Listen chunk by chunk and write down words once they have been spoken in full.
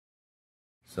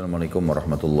Assalamualaikum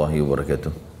warahmatullahi wabarakatuh.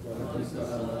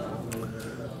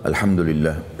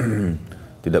 Alhamdulillah,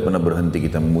 tidak pernah berhenti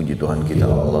kita memuji Tuhan kita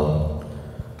Allah,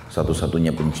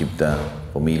 satu-satunya pencipta,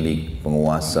 pemilik,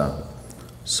 penguasa,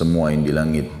 semua yang di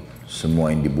langit,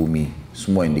 semua yang di bumi,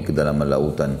 semua yang di kedalaman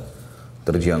lautan,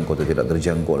 terjangkau atau tidak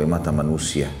terjangkau oleh mata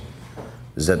manusia.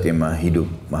 Zat yang maha hidup,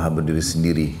 maha berdiri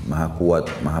sendiri, maha kuat,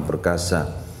 maha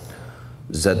perkasa,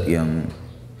 zat yang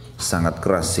sangat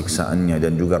keras siksaannya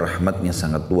dan juga rahmatnya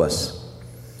sangat luas.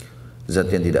 Zat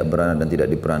yang tidak beranak dan tidak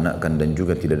diperanakan dan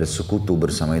juga tidak ada sekutu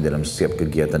bersamanya dalam setiap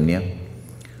kegiatannya.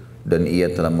 Dan ia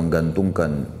telah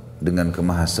menggantungkan dengan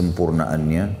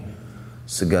kemahasempurnaannya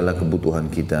segala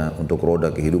kebutuhan kita untuk roda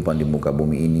kehidupan di muka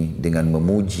bumi ini dengan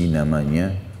memuji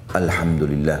namanya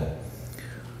Alhamdulillah.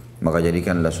 Maka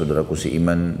jadikanlah saudaraku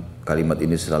seiman kalimat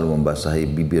ini selalu membasahi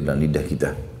bibir dan lidah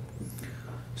kita.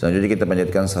 Selanjutnya kita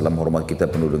panjatkan salam hormat kita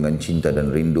penuh dengan cinta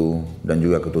dan rindu dan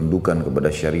juga ketundukan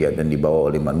kepada syariat dan dibawa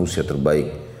oleh manusia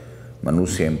terbaik,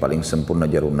 manusia yang paling sempurna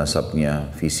jarum nasabnya,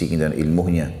 fisiknya dan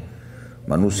ilmunya,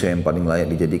 manusia yang paling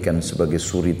layak dijadikan sebagai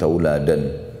suri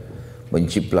tauladan.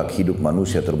 Menciplak hidup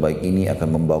manusia terbaik ini akan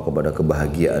membawa kepada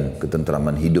kebahagiaan,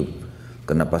 ketentraman hidup,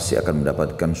 karena pasti akan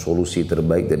mendapatkan solusi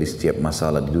terbaik dari setiap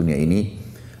masalah di dunia ini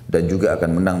dan juga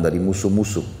akan menang dari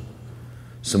musuh-musuh.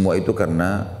 Semua itu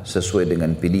karena sesuai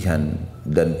dengan pilihan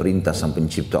dan perintah sang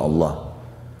pencipta Allah.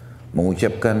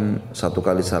 Mengucapkan satu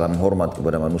kali salam hormat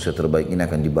kepada manusia terbaik ini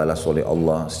akan dibalas oleh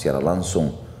Allah secara langsung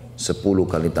 10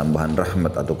 kali tambahan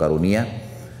rahmat atau karunia.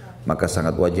 Maka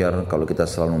sangat wajar kalau kita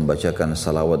selalu membacakan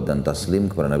salawat dan taslim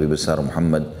kepada Nabi besar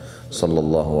Muhammad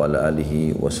sallallahu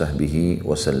alaihi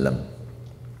wasallam.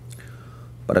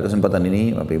 Pada kesempatan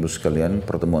ini Bapak Ibu sekalian,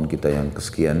 pertemuan kita yang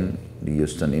kesekian di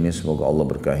Houston ini semoga Allah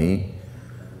berkahi,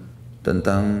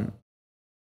 tentang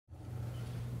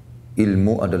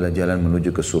ilmu adalah jalan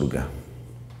menuju ke surga.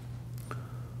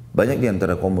 Banyak di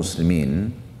antara kaum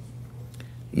muslimin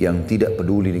yang tidak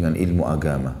peduli dengan ilmu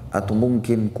agama atau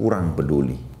mungkin kurang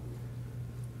peduli.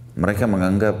 Mereka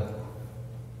menganggap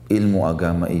ilmu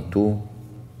agama itu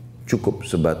cukup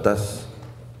sebatas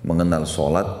mengenal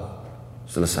sholat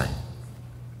selesai.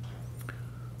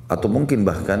 Atau mungkin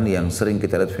bahkan yang sering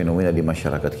kita lihat fenomena di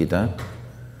masyarakat kita,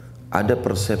 ada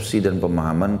persepsi dan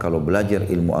pemahaman kalau belajar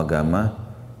ilmu agama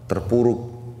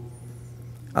terpuruk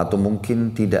atau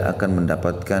mungkin tidak akan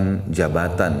mendapatkan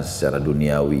jabatan secara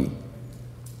duniawi,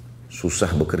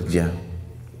 susah bekerja,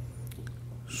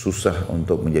 susah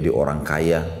untuk menjadi orang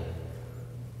kaya,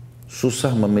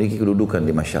 susah memiliki kedudukan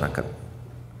di masyarakat.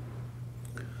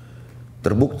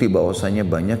 Terbukti bahwasanya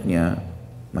banyaknya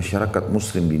masyarakat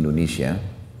muslim di Indonesia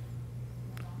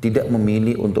tidak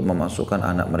memilih untuk memasukkan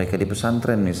anak mereka di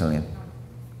pesantren misalnya.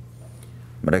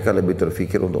 Mereka lebih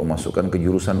terfikir untuk memasukkan ke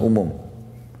jurusan umum.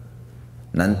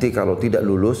 Nanti kalau tidak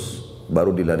lulus,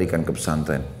 baru dilarikan ke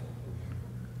pesantren.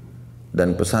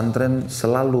 Dan pesantren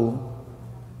selalu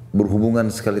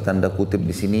berhubungan sekali tanda kutip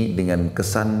di sini dengan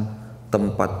kesan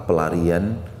tempat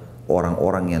pelarian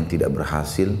orang-orang yang tidak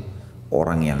berhasil,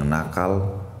 orang yang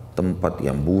nakal, tempat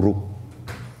yang buruk.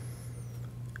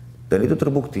 Dan itu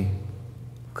terbukti.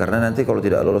 Karena nanti kalau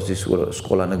tidak lolos di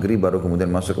sekolah negeri baru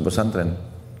kemudian masuk ke pesantren.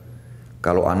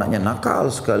 Kalau anaknya nakal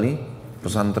sekali,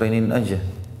 pesantrenin aja.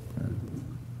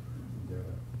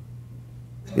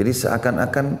 Jadi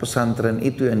seakan-akan pesantren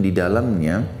itu yang di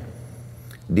dalamnya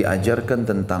diajarkan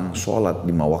tentang sholat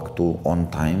 5 waktu on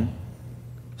time.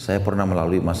 Saya pernah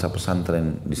melalui masa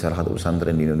pesantren di salah satu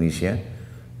pesantren di Indonesia,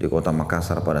 di kota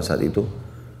Makassar pada saat itu.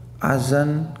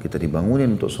 Azan kita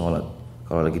dibangunin untuk sholat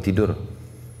kalau lagi tidur.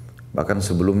 Bahkan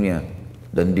sebelumnya,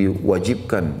 dan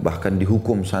diwajibkan bahkan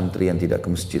dihukum santri yang tidak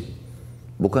ke masjid.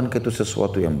 Bukankah itu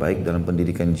sesuatu yang baik dalam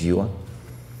pendidikan jiwa?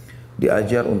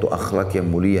 Diajar untuk akhlak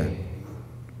yang mulia.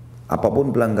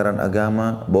 Apapun pelanggaran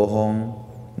agama, bohong,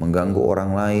 mengganggu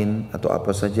orang lain atau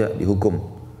apa saja dihukum.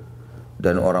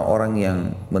 Dan orang-orang yang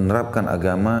menerapkan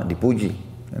agama dipuji.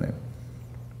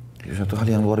 Itu satu hal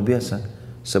yang luar biasa.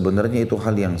 Sebenarnya itu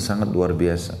hal yang sangat luar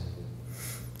biasa.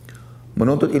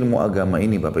 Menuntut ilmu agama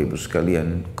ini Bapak Ibu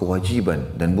sekalian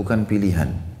kewajiban dan bukan pilihan.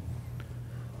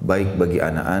 Baik bagi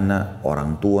anak-anak,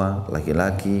 orang tua,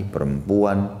 laki-laki,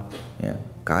 perempuan, ya,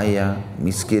 kaya,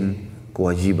 miskin,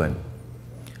 kewajiban.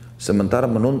 Sementara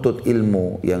menuntut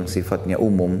ilmu yang sifatnya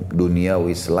umum,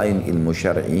 duniawi selain ilmu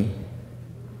syar'i,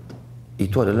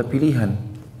 itu adalah pilihan,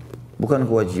 bukan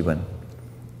kewajiban.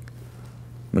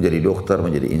 Menjadi dokter,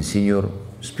 menjadi insinyur,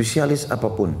 spesialis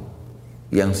apapun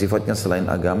yang sifatnya selain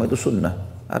agama itu sunnah,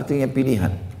 artinya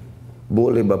pilihan.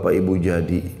 Boleh Bapak Ibu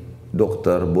jadi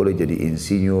dokter, boleh jadi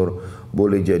insinyur,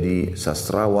 boleh jadi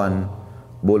sastrawan,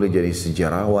 boleh jadi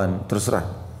sejarawan, terserah.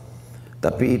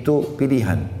 Tapi itu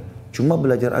pilihan. Cuma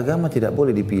belajar agama tidak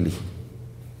boleh dipilih.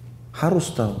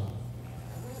 Harus tahu.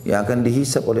 Yang akan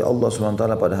dihisab oleh Allah SWT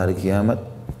pada hari kiamat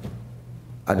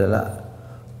adalah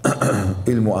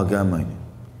ilmu agama ini.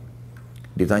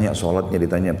 Ditanya sholatnya,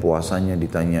 ditanya puasanya,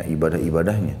 ditanya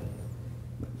ibadah-ibadahnya.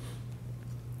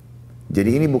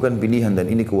 Jadi ini bukan pilihan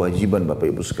dan ini kewajiban Bapak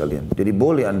Ibu sekalian. Jadi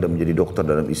boleh Anda menjadi dokter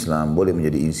dalam Islam, boleh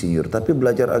menjadi insinyur, tapi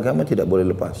belajar agama tidak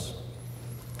boleh lepas.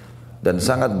 Dan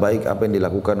sangat baik apa yang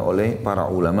dilakukan oleh para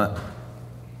ulama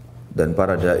dan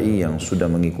para da'i yang sudah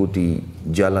mengikuti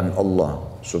jalan Allah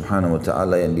Subhanahu wa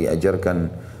ta'ala yang diajarkan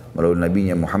melalui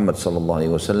Nabi Muhammad sallallahu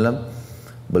alaihi wasallam.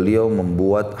 Beliau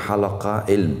membuat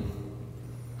halaqah ilmu.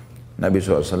 Nabi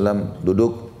SAW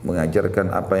duduk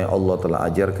mengajarkan apa yang Allah telah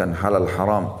ajarkan halal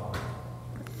haram.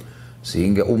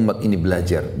 Sehingga umat ini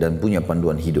belajar dan punya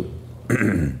panduan hidup.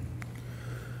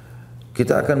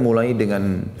 Kita akan mulai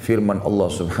dengan firman Allah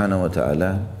Subhanahu wa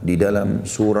ta'ala di dalam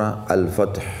surah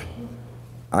Al-Fath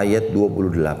ayat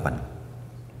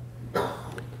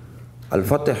 28.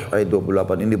 Al-Fath ayat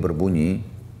 28 ini berbunyi,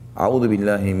 A'udzu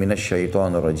billahi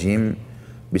minasyaitonir rajim.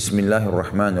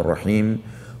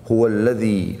 Bismillahirrahmanirrahim.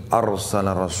 Huwallazi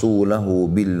arsala rasulahu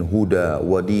bil huda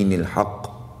wa dinil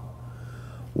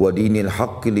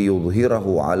haqq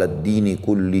liyudhhirahu 'alad dini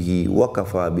kullihi wa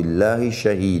kafa billahi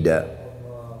syahida.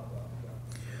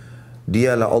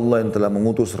 Dialah Allah yang telah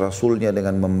mengutus rasulnya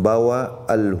dengan membawa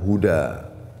al-huda,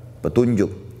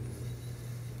 petunjuk,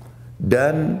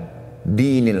 dan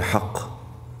dinil haqq,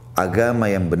 agama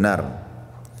yang benar,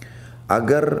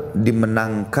 agar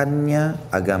dimenangkannya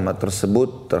agama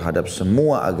tersebut terhadap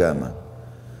semua agama,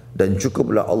 dan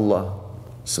cukuplah Allah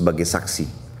sebagai saksi.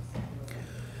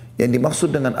 Yang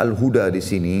dimaksud dengan al-huda di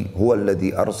sini,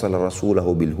 huwallazi arsala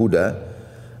rasulahu bil huda,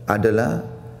 adalah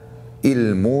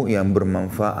ilmu yang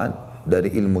bermanfaat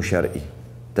dari ilmu syar'i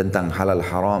tentang halal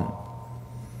haram,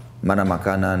 mana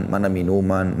makanan, mana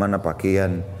minuman, mana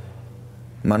pakaian,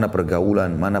 mana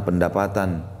pergaulan, mana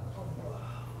pendapatan,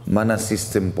 mana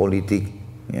sistem politik,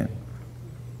 ya,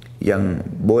 yang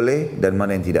boleh dan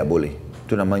mana yang tidak boleh.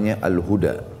 Itu namanya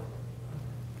al-huda.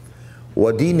 Wa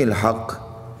dinil haqq,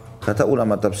 kata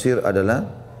ulama tafsir, adalah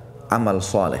amal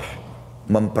saleh,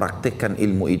 mempraktikkan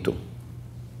ilmu itu.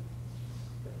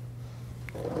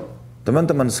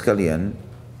 Teman-teman sekalian,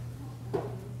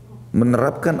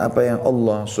 menerapkan apa yang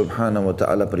Allah Subhanahu wa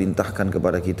ta'ala perintahkan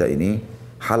kepada kita ini,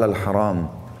 halal haram,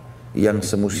 yang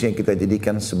semestinya kita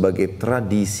jadikan sebagai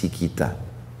tradisi kita.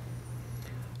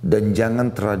 Dan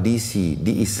jangan tradisi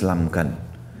diislamkan,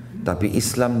 tapi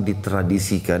Islam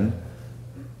ditradisikan,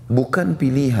 bukan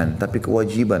pilihan tapi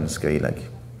kewajiban. Sekali lagi,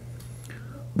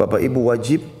 Bapak Ibu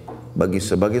wajib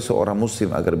sebagai seorang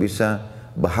muslim agar bisa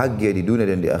bahagia di dunia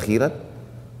dan di akhirat,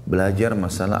 belajar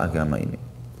masalah agama ini.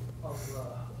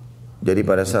 Jadi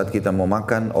pada saat kita mau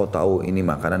makan, tahu ini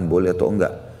makanan boleh atau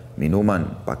enggak,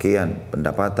 minuman, pakaian,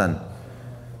 pendapatan,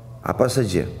 apa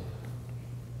saja.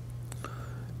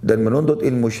 Dan menuntut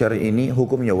ilmu syar'i ini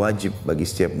hukumnya wajib bagi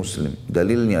setiap muslim.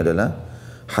 Dalilnya adalah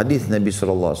hadis Nabi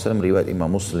SAW riwayat Imam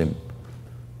Muslim,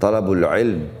 talabul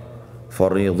ilm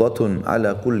fariidatun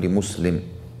ala kulli muslim.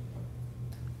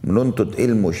 Menuntut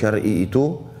ilmu syar'i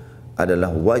itu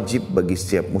adalah wajib bagi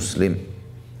setiap muslim.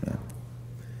 Ya.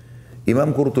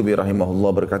 Imam Qurtubi rahimahullah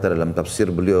berkata dalam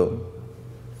tafsir beliau,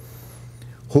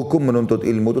 hukum menuntut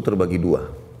ilmu itu terbagi dua.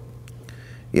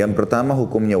 Yang pertama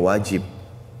hukumnya wajib,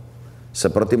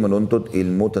 seperti menuntut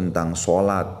ilmu tentang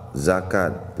sholat,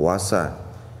 zakat, puasa.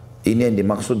 Ini yang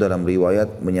dimaksud dalam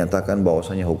riwayat menyatakan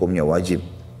bahwasanya hukumnya wajib.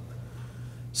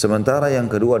 Sementara yang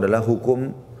kedua adalah hukum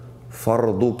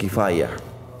fardu kifayah.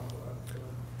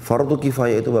 Fardu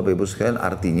kifayah itu Bapak Ibu sekalian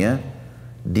artinya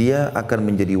dia akan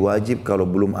menjadi wajib kalau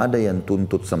belum ada yang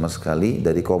tuntut sama sekali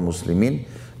dari kaum muslimin,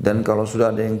 dan kalau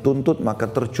sudah ada yang tuntut maka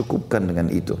tercukupkan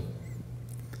dengan itu.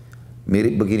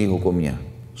 Mirip begini hukumnya,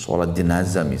 sholat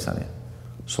jenazah misalnya.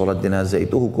 Sholat jenazah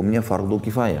itu hukumnya fardu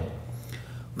kifayah.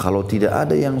 Kalau tidak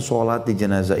ada yang sholat di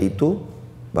jenazah itu,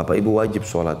 Bapak Ibu wajib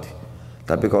sholat.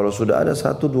 Tapi kalau sudah ada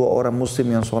 1-2 orang muslim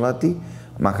yang sholati,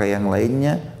 maka yang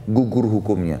lainnya gugur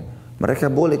hukumnya.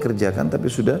 Mereka boleh kerjakan tapi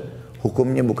sudah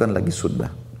hukumnya bukan lagi sunnah,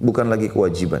 bukan lagi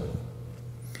kewajiban.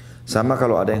 Sama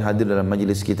kalau ada yang hadir dalam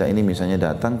majelis kita ini misalnya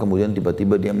datang kemudian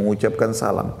tiba-tiba dia mengucapkan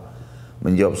salam.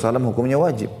 Menjawab salam hukumnya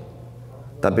wajib.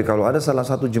 Tapi kalau ada salah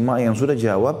satu jemaah yang sudah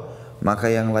jawab,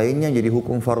 maka yang lainnya jadi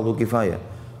hukum fardu kifayah.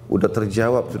 Udah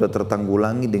terjawab, sudah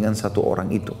tertanggulangi dengan 1 orang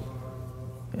itu.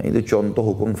 Ya, itu contoh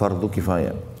hukum fardu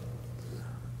kifayah.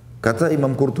 Kata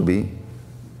Imam Qurtubi,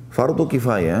 fardu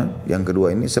kifayah yang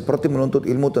kedua ini seperti menuntut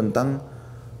ilmu tentang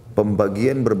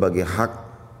pembagian berbagai hak,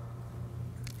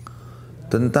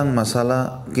 tentang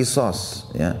masalah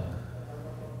qisas, ya,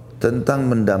 tentang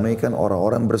mendamaikan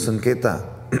orang-orang bersengketa.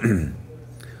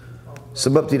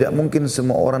 Sebab tidak mungkin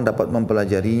semua orang dapat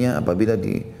mempelajarinya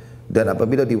dan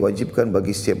apabila diwajibkan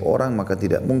bagi setiap orang maka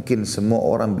tidak mungkin semua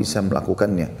orang bisa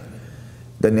melakukannya.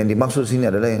 Dan yang dimaksud sini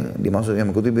adalah yang dimaksud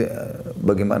yang mengikuti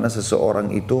bagaimana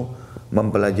seseorang itu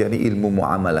mempelajari ilmu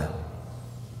muamalah,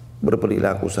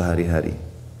 berperilaku sehari-hari.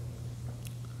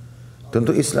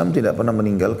 Tentu Islam tidak pernah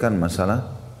meninggalkan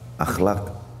masalah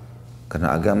akhlak,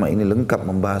 karena agama ini lengkap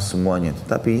membahas semuanya.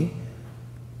 Tetapi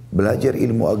belajar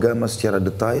ilmu agama secara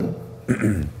detail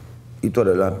itu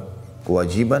adalah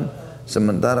kewajiban,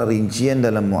 sementara rincian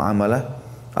dalam muamalah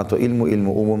atau ilmu-ilmu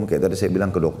umum kayak tadi saya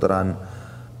bilang kedokteran,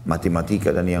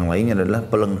 matematika dan yang lainnya adalah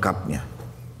pelengkapnya.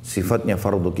 Sifatnya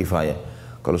fardu kifayah.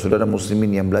 Kalau saudara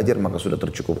muslimin yang belajar maka sudah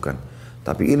tercukupkan.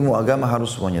 Tapi ilmu agama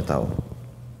harus semuanya tahu.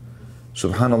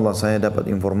 Subhanallah, saya dapat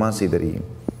informasi dari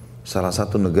salah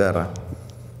satu negara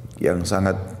yang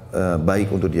sangat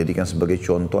baik untuk dijadikan sebagai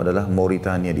contoh adalah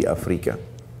Mauritania di Afrika.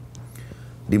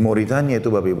 Di Mauritania itu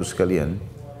Bapak Ibu sekalian,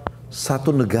 satu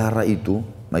negara itu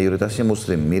mayoritasnya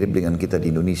muslim, mirip dengan kita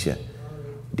di Indonesia.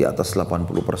 Di atas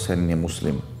 80%-nya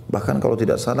muslim. Bahkan kalau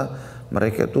tidak salah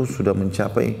mereka itu sudah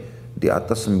mencapai di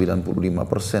atas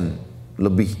 95%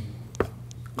 lebih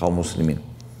kaum muslimin.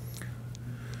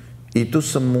 Itu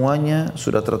semuanya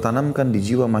sudah tertanamkan di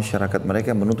jiwa masyarakat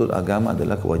mereka, menuntut agama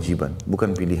adalah kewajiban,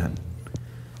 bukan pilihan.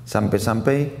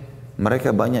 Sampai-sampai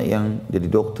mereka banyak yang jadi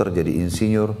dokter, jadi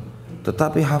insinyur,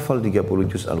 tetapi hafal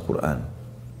 30 juz Al-Quran.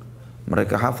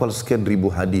 Mereka hafal sekian ribu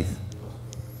hadis.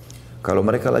 Kalau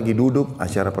mereka lagi duduk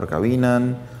acara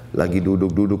perkawinan, lagi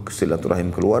duduk-duduk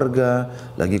silaturahim keluarga,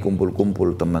 lagi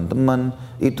kumpul-kumpul teman-teman,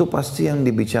 itu pasti yang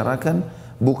dibicarakan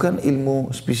bukan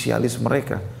ilmu spesialis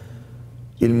mereka.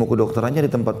 Ilmu kedokterannya di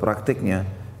tempat praktiknya,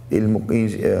 ilmu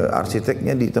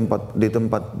arsiteknya di tempat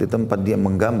dia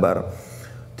menggambar,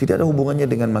 tidak ada hubungannya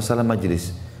dengan masalah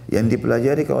majelis. Yang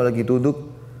dipelajari kalau lagi duduk,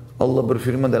 Allah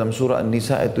berfirman dalam surah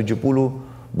An-Nisa ayat 70,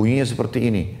 bunyinya seperti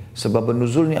ini. Sebab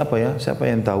nuzulnya apa ya? Siapa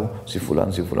yang tahu? Si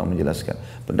fulan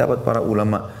menjelaskan. Pendapat para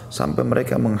ulama sampai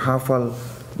mereka menghafal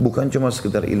bukan cuma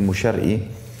sekedar ilmu syar'i,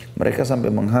 mereka sampai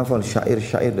menghafal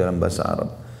syair-syair dalam bahasa Arab.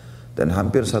 Dan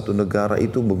hampir satu negara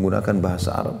itu menggunakan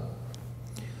bahasa Arab.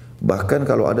 Bahkan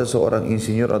kalau ada seorang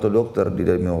insinyur atau dokter di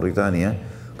Mauritania,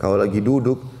 kalau lagi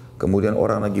duduk, kemudian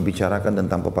orang lagi bicarakan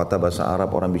tentang pepatah bahasa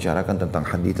Arab, orang bicarakan tentang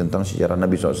hadis, tentang sejarah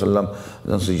Nabi SAW,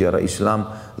 tentang sejarah Islam,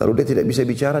 lalu dia tidak bisa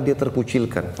bicara, dia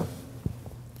terkucilkan.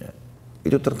 Ya,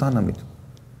 itu tertanam itu.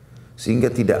 Sehingga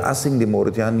tidak asing di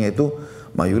Mauritania itu,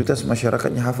 mayoritas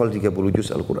masyarakatnya hafal 30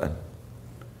 juz Al-Quran.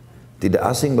 Tidak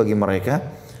asing bagi mereka,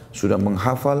 sudah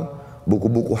menghafal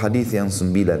buku-buku hadis yang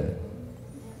 9.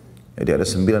 Jadi ada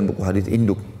 9 buku hadis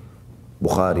induk.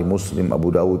 Bukhari, Muslim,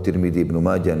 Abu Dawud, Tirmidzi, Ibnu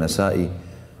Majah, Nasai,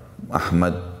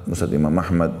 Ahmad, Musnad Imam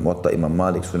Ahmad, Muwatta Imam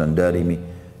Malik, Sunan Darimi.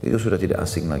 Itu sudah tidak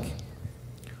asing lagi.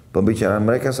 Pembicaraan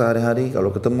mereka sehari-hari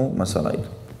kalau ketemu masalah itu.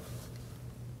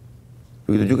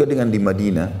 Begitu juga dengan di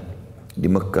Madinah, di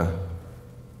Mekah.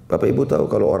 Bapak Ibu tahu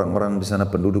kalau orang-orang di sana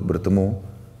penduduk bertemu,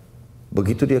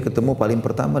 begitu dia ketemu paling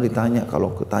pertama ditanya,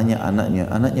 kalau ketanya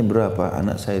anaknya berapa?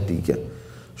 Anak saya 3.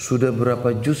 Sudah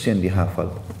berapa juz yang dihafal?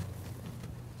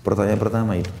 Pertanyaan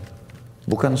pertama itu.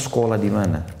 Bukan sekolah di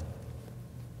mana.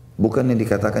 Bukan yang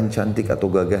dikatakan cantik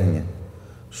atau gagahnya.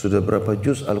 Sudah berapa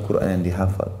juz Al-Quran yang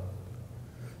dihafal?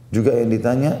 Juga yang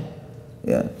ditanya,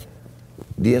 ya,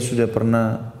 dia sudah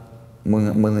pernah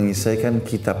menyelesaikan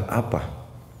kitab apa?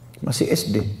 Masih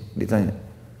SD ditanya.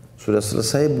 Sudah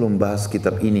selesai belum bahas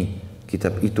kitab ini,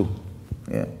 kitab itu?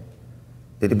 Ya.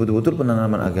 Jadi betul-betul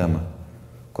penanaman agama.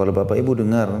 Kalau Bapak Ibu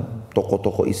dengar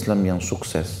tokoh-tokoh Islam yang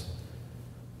sukses,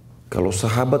 kalau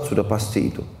sahabat sudah pasti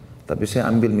itu. Tapi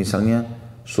saya ambil misalnya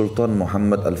Sultan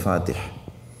Muhammad Al-Fatih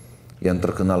yang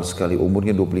terkenal sekali,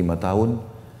 umurnya 25 tahun.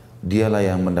 Dialah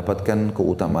yang mendapatkan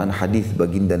keutamaan hadis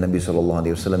baginda Nabi SAW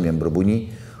yang berbunyi,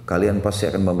 kalian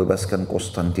pasti akan membebaskan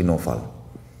Konstantinopel,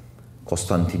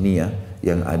 Konstantinia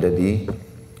yang ada di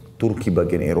Turki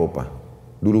bagian Eropa.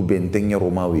 Dulu bentengnya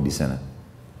Romawi di sana.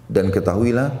 Dan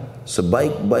ketahuilah,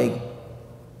 sebaik-baik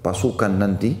pasukan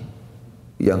nanti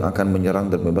yang akan menyerang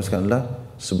dan membebaskan adalah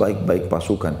sebaik-baik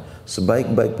pasukan,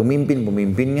 sebaik-baik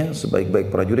pemimpin-pemimpinnya,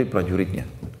 sebaik-baik prajurit-prajuritnya.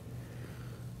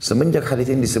 Semenjak hadis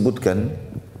ini disebutkan,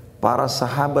 para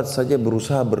sahabat saja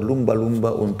berusaha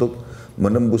berlumba-lumba untuk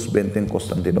menembus benteng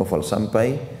Konstantinopel,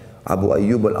 sampai Abu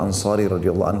Ayyub Al-Ansari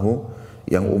radhiyallahu anhu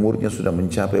yang umurnya sudah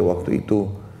mencapai waktu itu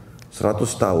 100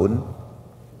 tahun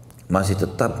masih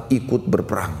tetap ikut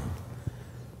berperang.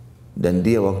 Dan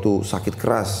dia waktu sakit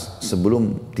keras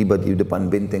sebelum tiba di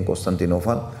depan benteng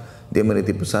Konstantinopel, dia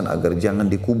menitip pesan agar jangan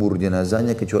dikubur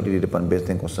jenazahnya kecuali di depan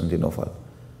benteng Konstantinopel.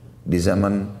 Di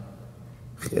zaman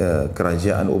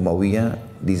kerajaan Umayyah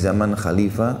di zaman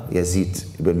Khalifah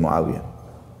Yazid ibn Muawiyah.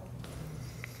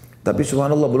 Tapi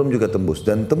subhanallah belum juga tembus,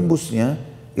 dan tembusnya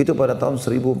itu pada tahun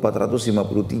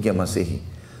 1453 Masehi.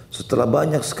 Setelah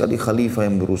banyak sekali khalifah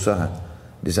yang berusaha,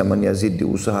 di zaman Yazid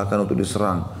diusahakan untuk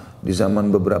diserang, di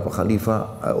zaman beberapa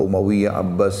khalifah Umayyah,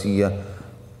 Abbasiyah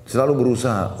selalu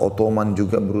berusaha, Ottoman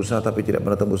juga berusaha tapi tidak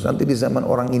pernah tembus. Nanti di zaman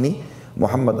orang ini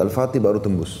Muhammad Al-Fatih baru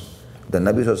tembus, dan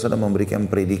Nabi SAW memberikan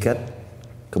predikat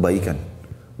kebaikan,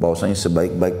 bahwasanya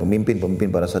sebaik-baik pemimpin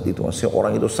pada saat itu, maksudnya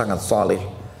orang itu sangat saleh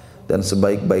dan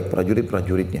sebaik-baik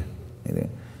prajurit-prajuritnya.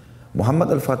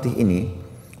 Muhammad Al-Fatih ini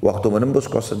waktu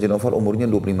menembus Konstantinopel umurnya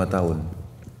 25 tahun.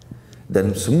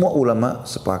 Dan semua ulama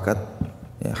sepakat,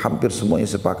 ya, hampir semuanya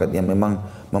sepakat yang memang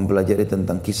mempelajari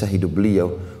tentang kisah hidup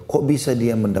beliau, kok bisa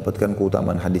dia mendapatkan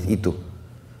keutamaan hadis itu?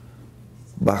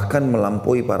 Bahkan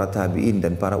melampaui para tabi'in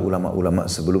dan para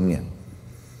ulama-ulama sebelumnya.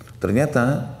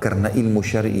 Ternyata karena ilmu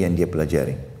syar'i yang dia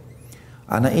pelajari.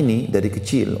 Anak ini dari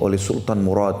kecil oleh Sultan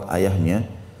Murad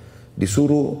ayahnya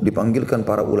disuruh dipanggilkan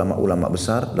para ulama-ulama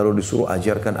besar, lalu disuruh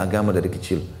ajarkan agama dari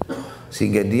kecil.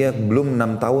 Sehingga dia belum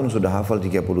 6 tahun sudah hafal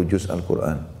 30 juz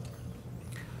Al-Quran.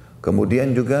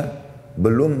 Kemudian juga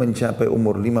belum mencapai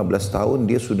umur 15 tahun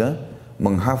dia sudah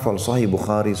menghafal Sahih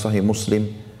Bukhari, Sahih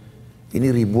Muslim. Ini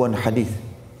ribuan hadis.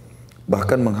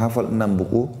 Bahkan menghafal 6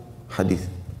 buku hadis.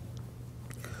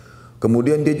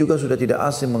 Kemudian dia juga sudah tidak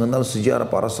asing mengenal sejarah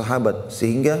para sahabat,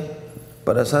 sehingga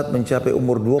pada saat mencapai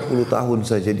umur 20 tahun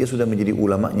saja dia sudah menjadi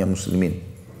ulamanya muslimin.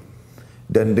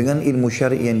 Dan dengan ilmu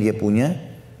syar'i yang dia punya,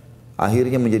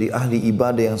 akhirnya menjadi ahli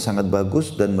ibadah yang sangat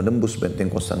bagus dan menembus benteng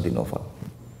Konstantinopel.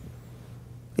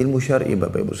 Ilmu syar'i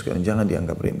Bapak Ibu sekalian jangan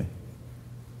dianggap remeh.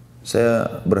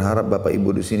 Saya berharap Bapak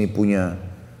Ibu di sini punya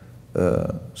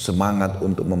semangat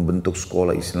untuk membentuk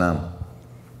sekolah Islam,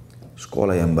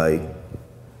 sekolah yang baik,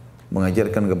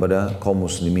 mengajarkan kepada kaum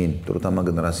muslimin, terutama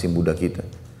generasi muda kita.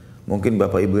 Mungkin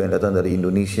Bapak Ibu yang datang dari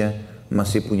Indonesia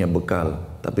masih punya bekal,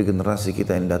 tapi generasi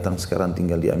kita yang datang sekarang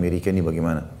tinggal di Amerika ini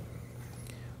bagaimana?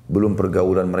 Belum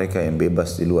pergaulan mereka yang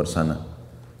bebas di luar sana.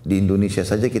 Di Indonesia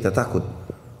saja kita takut,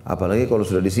 apalagi kalau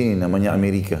sudah di sini namanya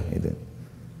Amerika. Gitu.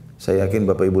 Saya yakin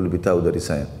Bapak Ibu lebih tahu dari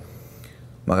saya.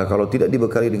 Maka kalau tidak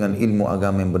dibekali dengan ilmu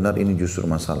agama yang benar, ini justru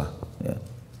masalah. Ya.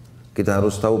 Kita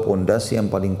harus tahu pondasi yang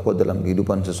paling kuat dalam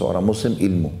kehidupan seseorang muslim,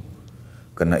 ilmu.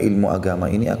 Karena ilmu agama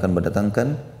ini akan mendatangkan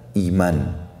iman.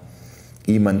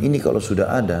 Iman ini kalau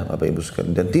sudah ada Bapak Ibu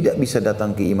sekalian, dan tidak bisa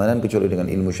datang keimanan kecuali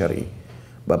dengan ilmu syar'i.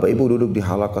 Bapak Ibu duduk di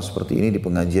halaqah seperti ini, di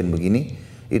pengajian begini,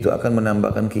 itu akan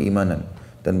menambahkan keimanan.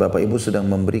 Dan Bapak Ibu sedang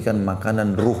memberikan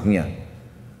makanan ruhnya.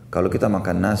 Kalau kita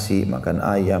makan nasi, makan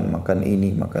ayam, makan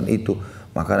ini, makan itu,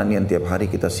 makanan yang tiap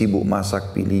hari kita sibuk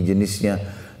masak, pilih jenisnya,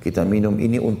 kita minum,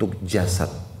 ini untuk jasad.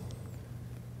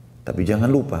 Tapi jangan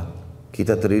lupa,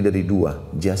 kita terdiri dari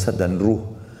dua, jasad dan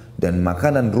ruh. Dan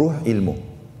makanan ruh ilmu.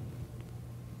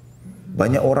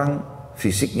 Banyak orang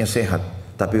fisiknya sehat,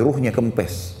 tapi ruhnya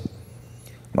kempes.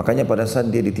 Makanya pada saat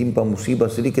dia ditimpa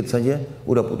musibah sedikit saja,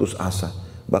 udah putus asa.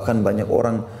 Bahkan banyak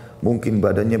orang mungkin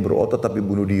badannya berotot tapi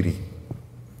bunuh diri.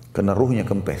 Karena ruhnya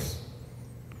kempes.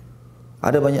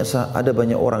 Ada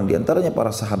banyak orang, diantaranya para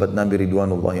sahabat Nabi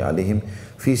Ridwanullahi alaihim,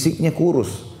 fisiknya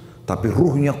kurus, tapi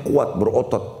ruhnya kuat,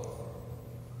 berotot.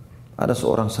 Ada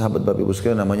seorang sahabat Bapak Ibu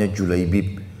sekalian namanya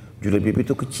Julaibib. Julaibib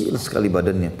itu kecil sekali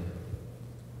badannya.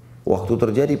 Waktu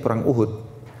terjadi perang Uhud,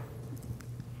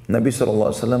 Nabi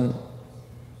SAW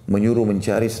menyuruh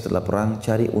mencari setelah perang,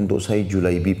 cari untuk saya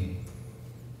Julaibib.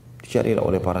 Dicarilah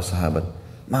oleh para sahabat.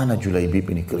 Mana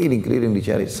Julaibib ini? Keliling-keliling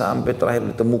dicari. Sampai terakhir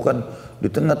ditemukan di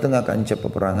tengah-tengah kancah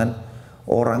peperangan.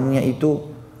 Orangnya itu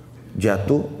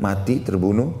jatuh, mati,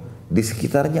 terbunuh. Di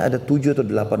sekitarnya ada 7 atau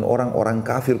 8 orang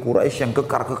kafir Quraisy yang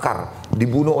kekar-kekar.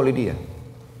 Dibunuh oleh dia.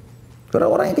 Karena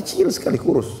orang yang kecil sekali,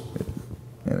 kurus.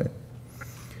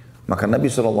 Maka Nabi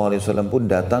SAW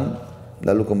pun datang,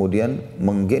 lalu kemudian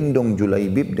menggendong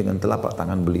Julaibib dengan telapak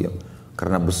tangan beliau.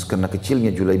 Karena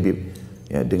kecilnya Julaibib.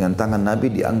 Ya, dengan tangan Nabi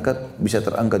diangkat, bisa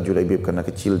terangkat Julaibib karena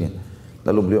kecilnya.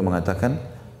 Lalu beliau mengatakan,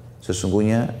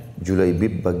 sesungguhnya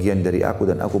Julaibib bagian dari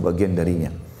aku dan aku bagian darinya.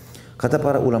 Kata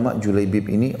para ulama, Julaibib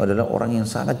ini adalah orang yang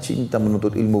sangat cinta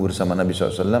menuntut ilmu bersama Nabi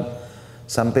SAW.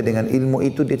 Sampai dengan ilmu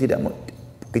itu dia tidak,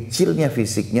 kecilnya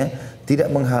fisiknya tidak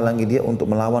menghalangi dia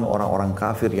untuk melawan orang-orang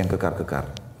kafir yang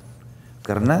kekar-kekar.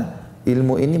 Karena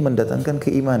ilmu ini mendatangkan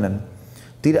keimanan.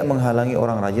 Tidak menghalangi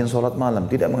orang rajin sholat malam,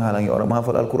 tidak menghalangi orang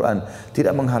menghafal Al-Quran,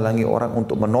 tidak menghalangi orang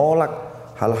untuk menolak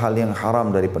hal-hal yang haram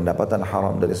dari pendapatan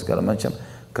haram, dari segala macam.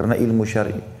 Karena ilmu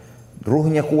syar'i,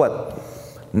 ruhnya kuat,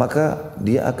 maka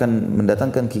dia akan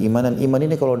mendatangkan keimanan. Iman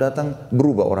ini kalau datang,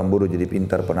 berubah orang bodoh jadi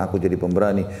pintar, penakut jadi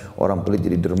pemberani, orang pelit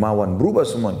jadi dermawan, berubah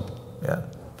semuanya. Ya.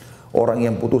 Orang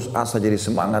yang putus asa jadi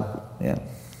semangat. Ya.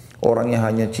 Orang yang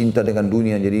hanya cinta dengan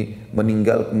dunia jadi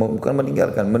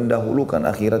mendahulukan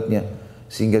akhiratnya.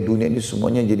 Sehingga dunia ini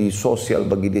semuanya jadi sosial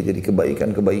bagi dia, jadi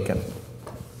kebaikan-kebaikan.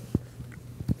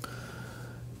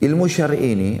 Ilmu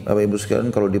syar'i ini, Bapak Ibu sekalian,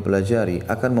 kalau dipelajari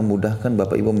akan memudahkan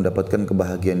Bapak Ibu mendapatkan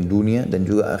kebahagiaan dunia dan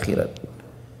juga akhirat.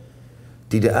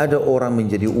 Tidak ada orang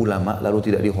menjadi ulama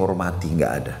lalu tidak dihormati,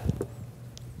 nggak ada.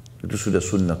 Itu sudah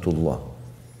sunnatullah.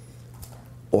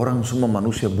 Orang semua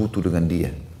manusia butuh dengan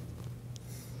dia.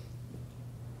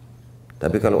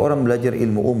 Tapi kalau orang belajar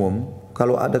ilmu umum,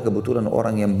 kalau ada kebetulan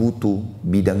orang yang butuh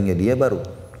bidangnya dia baru.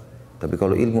 Tapi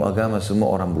kalau ilmu agama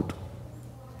semua orang butuh.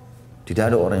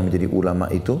 Tidak ada orang yang menjadi ulama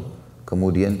itu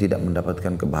kemudian tidak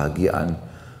mendapatkan kebahagiaan,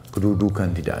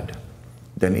 kedudukan, tidak ada.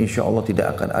 Dan insya Allah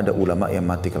tidak akan ada ulama yang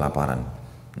mati kelaparan.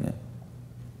 Ya.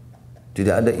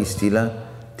 Tidak ada istilah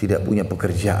tidak punya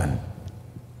pekerjaan.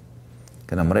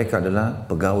 Karena mereka adalah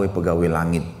pegawai-pegawai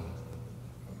langit.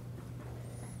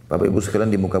 Bapak Ibu sekalian,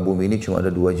 di muka bumi ini cuma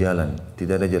ada 2 jalan.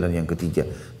 Tidak ada jalan yang ketiga.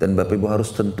 Dan Bapak Ibu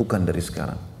harus tentukan dari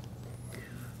sekarang.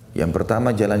 Yang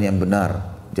pertama jalan yang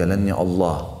benar. Jalannya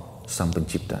Allah, Sang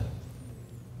Pencipta.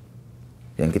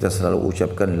 Yang kita selalu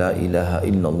ucapkan la ilaha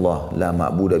illallah, la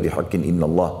ma'budu bihaqqin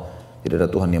illallah. Tidak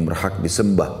ada Tuhan yang berhak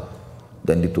disembah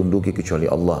dan ditunduki kecuali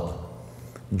Allah.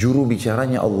 Juru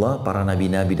bicaranya Allah, para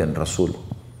nabi-nabi dan rasul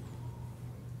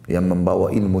yang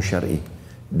membawa ilmu syar'i,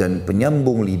 dan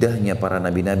penyambung lidahnya para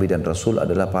nabi-nabi dan rasul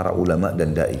adalah para ulama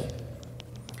dan dai.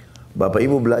 Bapak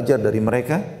Ibu belajar dari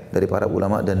mereka, dari para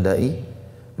ulama dan dai,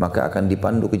 maka akan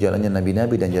dipandu ke jalannya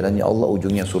nabi-nabi dan jalannya Allah,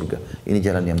 ujungnya surga. Ini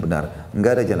jalan yang benar.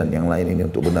 Enggak ada jalan yang lain ini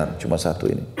untuk benar, cuma satu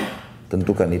ini.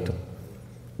 Tentukan itu.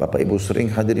 Bapak Ibu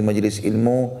sering hadir di majelis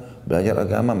ilmu, belajar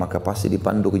agama, maka pasti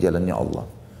dipandu ke jalannya Allah.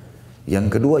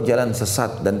 Yang kedua jalan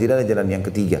sesat dan tidak ada jalan yang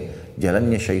ketiga,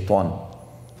 jalannya syaitan.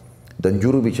 Dan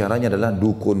juru bicaranya adalah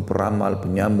dukun, peramal,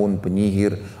 penyamun,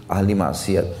 penyihir, ahli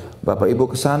maksiat. Bapak Ibu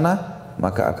ke sana,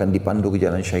 maka akan dipandu ke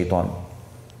jalan syaitan.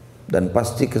 Dan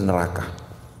pasti ke neraka.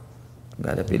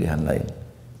 Enggak ada pilihan lain.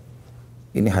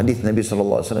 Ini hadis Nabi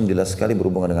SAW jelas sekali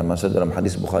berhubungan dengan masalah dalam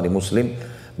hadis Bukhari Muslim.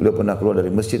 Beliau pernah keluar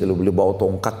dari masjid lalu beliau bawa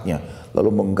tongkatnya.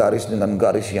 Lalu menggaris dengan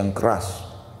garis yang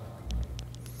keras.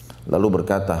 Lalu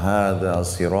berkata, hadza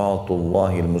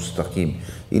siratullahil mustaqim.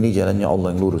 Ini jalannya Allah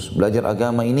yang lurus. Belajar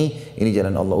agama ini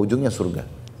jalan Allah, ujungnya surga.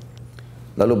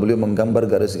 Lalu beliau menggambar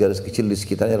garis-garis kecil di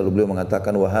sekitarnya. Lalu beliau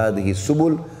mengatakan, wa hadhihi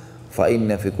subul fa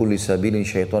inna fi kulli sabilin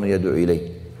syaitan yad'u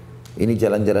ilaih. Ini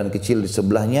jalan-jalan kecil di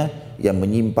sebelahnya yang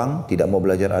menyimpang, tidak mau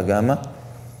belajar agama.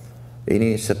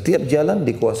 Ini setiap jalan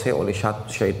dikuasai oleh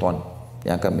syaitan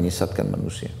yang akan menyesatkan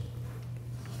manusia.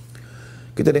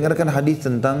 Kita dengarkan hadis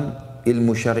tentang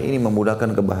ilmu syar'i ini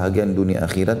memudahkan kebahagiaan dunia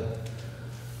akhirat.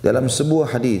 Dalam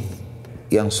sebuah hadis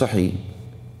yang sahih.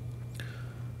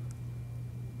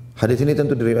 Hadis ini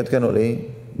tentu diriwayatkan oleh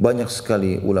banyak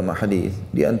sekali ulama hadis,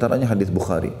 di antaranya hadis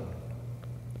Bukhari.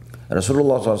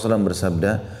 Rasulullah SAW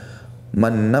bersabda,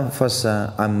 man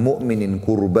nafasa an mu'minin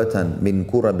kurbatan min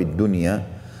kurabid dunya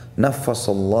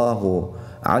nafasallahu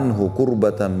anhu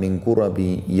kurbatan min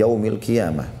kurabi yaumil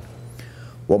qiyamah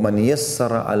wa man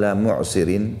yassara ala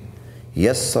mu'sirin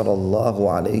yassarallahu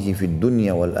alaihi fid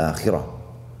dunya wal akhirah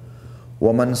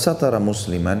wa man satara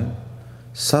musliman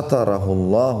satarahu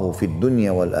Allahu fid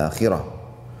dunya wal akhirah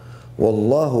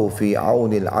wallahu fi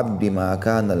aunil abdi ma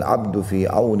kana al abdu fi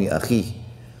auni akhihi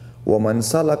وَمَنْ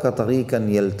سَلَكَ طَرِيقًا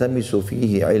يَلْتَمِسُ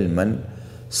فِيهِ عِلْمًا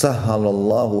سَهَّلَ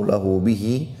اللَّهُ لَهُ بِهِ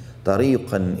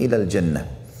طَرِيقًا إِلَى الْجَنَّةِ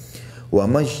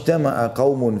وَمَا اجْتَمَعَ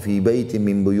قَوْمٌ فِي بَيْتٍ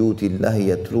مِّن بُيُوتِ اللَّهِ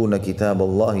يَتْلُونَ كِتَابَ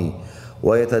اللَّهِ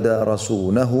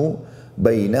وَيَتَدَارَسُونَهُ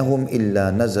بَيْنَهُمْ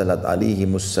إِلَّا نَزَلَتْ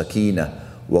عَلَيْهِمُ السَّكِينَةُ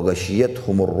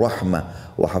وَغَشِيَتْهُمُ الرَّحْمَةُ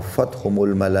وَحَفَّتْهُمُ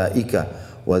الْمَلَائِكَةُ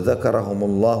وَذَكَرَهُمُ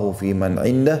اللَّهُ فِي مَنْ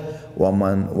عِنْدَهُ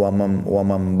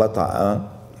وَمَنْ بَطَأَ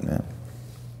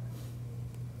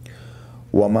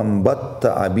وَمَنْ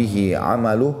بَطَّأَ بِهِ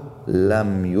عَمَلُهُ لَمْ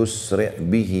يُسْرِعْ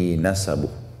بِهِ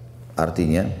نَسَبُهُ.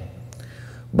 Artinya,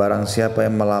 barang siapa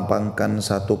yang melapangkan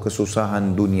satu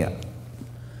kesusahan dunia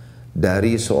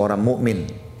dari seorang mukmin,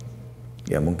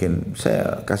 ya mungkin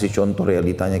saya kasih contoh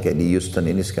realitanya kayak di Houston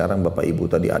ini sekarang, Bapak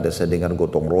Ibu tadi ada saya dengar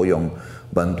gotong royong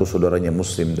bantu saudaranya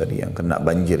muslim tadi yang kena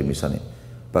banjir misalnya.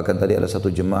 Bahkan tadi ada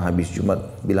satu jemaah habis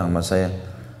Jumat bilang sama saya,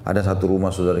 ada satu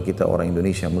rumah saudara kita orang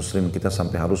Indonesia muslim, kita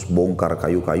sampai harus bongkar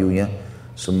kayu-kayunya,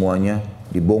 semuanya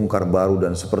dibongkar baru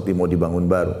dan seperti mau dibangun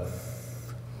baru.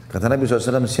 Kata Nabi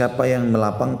SAW, siapa yang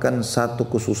melapangkan satu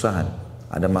kesusahan,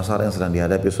 ada masalah yang sedang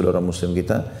dihadapi saudara muslim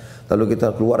kita, lalu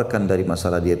kita keluarkan dari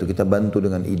masalah dia itu, kita bantu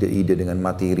dengan ide-ide, dengan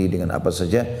materi, dengan apa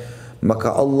saja,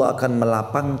 maka Allah akan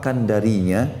melapangkan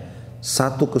darinya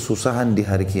satu kesusahan di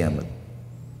hari kiamat.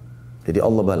 Jadi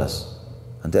Allah balas.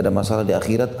 Nanti ada masalah di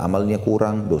akhirat, amalnya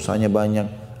kurang, dosanya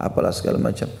banyak, apalah segala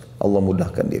macam. Allah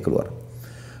mudahkan dia keluar.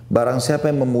 Barang siapa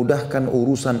yang memudahkan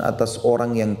urusan atas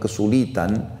orang yang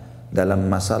kesulitan dalam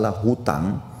masalah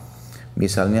hutang,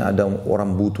 misalnya ada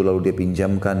orang butuh lalu dia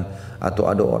pinjamkan, atau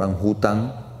ada orang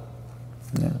hutang,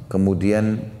 ya,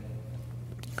 kemudian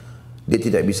dia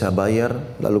tidak bisa bayar,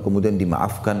 lalu kemudian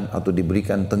dimaafkan atau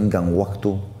diberikan tenggang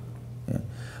waktu, ya,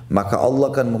 maka Allah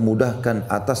akan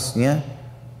memudahkan atasnya,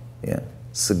 ya,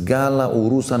 segala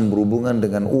urusan berhubungan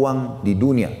dengan uang di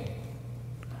dunia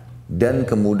dan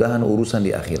kemudahan urusan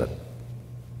di akhirat.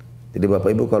 Jadi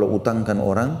Bapak Ibu kalau utangkan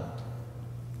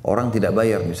orang tidak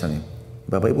bayar misalnya,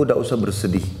 Bapak Ibu tidak usah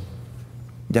bersedih.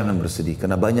 Jangan bersedih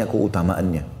karena banyak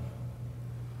keutamaannya.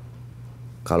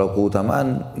 Kalau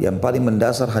keutamaan yang paling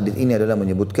mendasar hadis ini adalah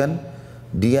menyebutkan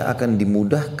dia akan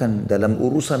dimudahkan dalam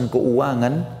urusan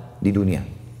keuangan di dunia.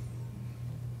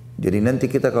 Jadi nanti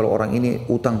kita kalau orang ini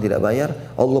utang tidak bayar,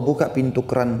 Allah buka pintu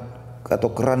keran atau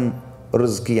keran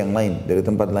rezeki yang lain dari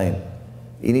tempat lain.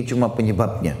 Ini cuma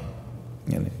penyebabnya.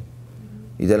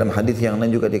 Di dalam hadis yang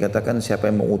lain juga dikatakan siapa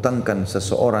yang mengutangkan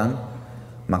seseorang,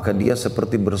 maka dia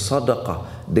seperti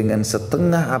bersedekah dengan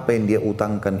setengah apa yang dia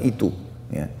utangkan itu,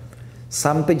 ya,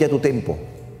 sampai jatuh tempo.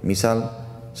 Misal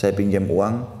saya pinjam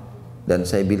uang dan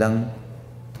saya bilang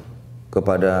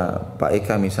kepada Pak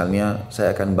Eka misalnya,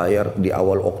 saya akan bayar di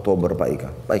awal Oktober Pak Eka.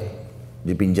 Baik,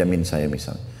 dipinjamin saya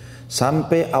misalnya.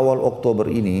 Sampai awal Oktober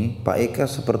ini, Pak Eka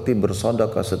seperti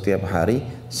bersedekah setiap hari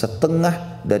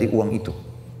setengah dari uang itu.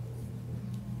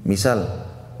 Misal,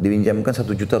 dipinjamkan 1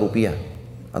 juta rupiah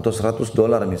atau $100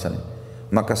 misalnya.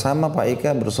 Maka sama Pak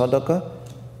Eka bersedekah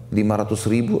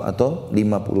 500.000 atau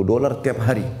 $50 tiap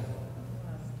hari.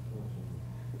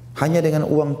 Hanya dengan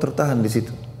uang tertahan di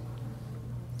situ.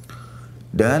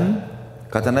 Dan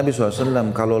kata Nabi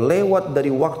SAW, kalau lewat dari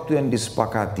waktu yang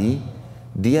disepakati,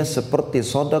 dia seperti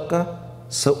sedekah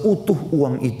seutuh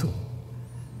uang itu.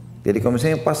 Jadi kalau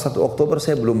misalnya pas 1 Oktober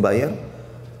saya belum bayar,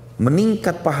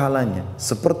 meningkat pahalanya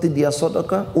seperti dia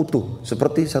sedekah utuh,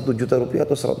 seperti 1 juta rupiah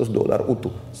atau $100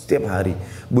 utuh setiap hari.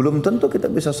 Belum tentu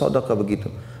kita bisa sedekah begitu.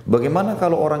 Bagaimana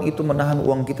kalau orang itu menahan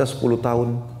uang kita 10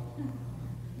 tahun?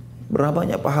 Berapa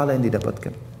banyak pahala yang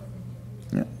didapatkan?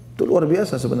 Ya, itu luar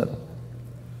biasa sebenarnya.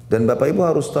 Dan Bapak Ibu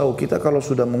harus tahu, kita kalau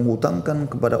sudah menghutangkan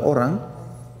kepada orang,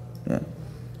 ya,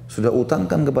 sudah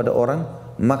utangkan kepada orang,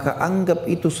 maka anggap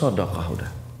itu sedekah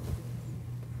udah.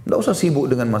 Tidak usah sibuk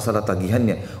dengan masalah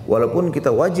tagihannya, walaupun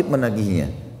kita wajib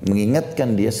menagihnya.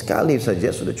 Mengingatkan dia sekali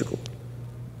saja sudah cukup.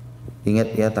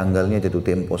 Ingat ya tanggalnya jatuh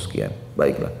tempo sekian.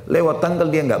 Baiklah, lewat tanggal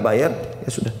dia nggak bayar,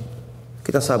 ya sudah.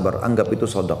 Kita sabar, anggap itu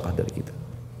sedekah dari kita.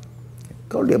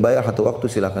 Kalau dia bayar satu waktu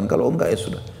silakan, kalau enggak ya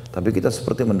sudah. Tapi kita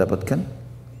seperti mendapatkan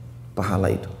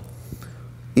pahala itu.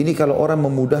 Ini kalau orang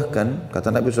memudahkan, kata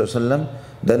Nabi SAW,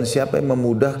 dan siapa yang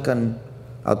memudahkan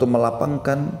atau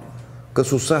melapangkan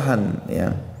kesusahan,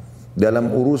 ya,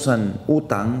 dalam urusan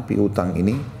utang, piutang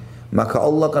ini, maka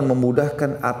Allah akan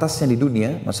memudahkan atasnya di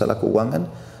dunia, masalah keuangan,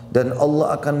 dan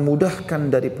Allah akan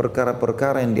mudahkan dari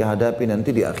perkara-perkara yang dihadapi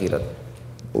nanti di akhirat,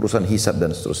 urusan hisab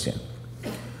dan seterusnya.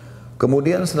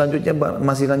 Kemudian selanjutnya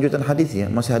masih lanjutan hadis ya,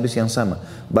 masih hadis yang sama.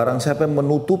 Barang siapa yang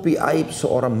menutupi aib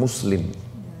seorang muslim.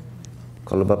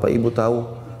 Kalau Bapak Ibu tahu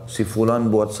si fulan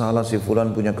buat salah, si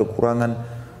fulan punya kekurangan,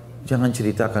 jangan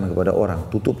ceritakan kepada orang,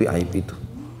 tutupi aib itu.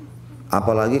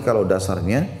 Apalagi kalau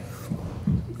dasarnya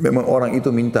memang orang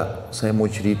itu minta, saya mau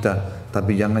cerita,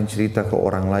 tapi jangan cerita ke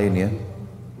orang lain ya.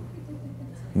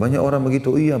 Banyak orang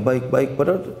begitu, iya baik-baik,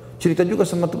 padahal cerita juga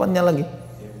sama temannya lagi.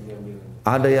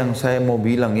 Ada yang saya mau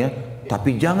bilang ya,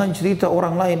 tapi jangan cerita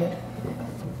orang lain.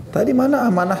 Tadi mana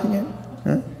amanahnya?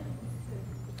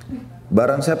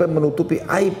 Barang siapa yang menutupi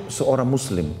aib seorang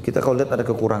muslim, kita kalau lihat ada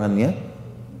kekurangannya,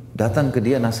 datang ke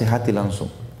dia nasihati langsung,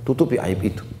 tutupi aib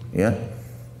itu, ya.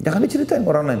 Jangan diceritain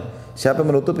orang lain. Siapa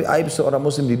yang menutupi aib seorang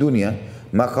muslim di dunia,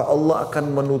 maka Allah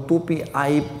akan menutupi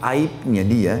aib-aibnya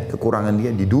dia, kekurangan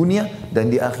dia di dunia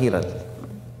dan di akhirat.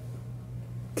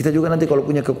 Kita juga nanti kalau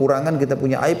punya kekurangan, kita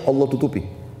punya aib, Allah tutupi.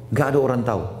 Gak ada orang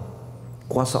tahu.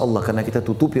 Kuasa Allah karena kita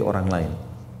tutupi orang lain.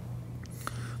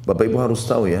 Bapak Ibu harus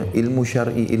tahu ya, ilmu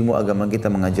syar'i, ilmu agama kita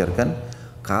mengajarkan,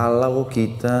 kalau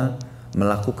kita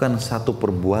melakukan satu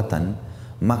perbuatan,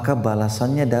 maka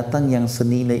balasannya datang yang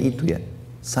senilai itu ya,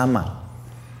 sama.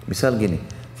 Misal gini,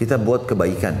 kita buat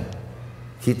kebaikan,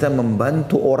 kita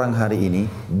membantu orang hari ini,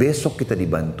 besok kita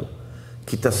dibantu.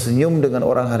 Kita senyum dengan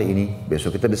orang hari ini,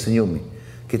 besok kita disenyumi.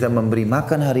 Kita memberi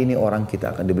makan hari ini orang,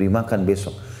 kita akan diberi makan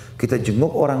besok. Kita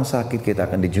jenguk orang sakit, kita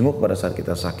akan dijenguk pada saat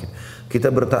kita sakit.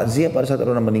 Kita bertakziah pada saat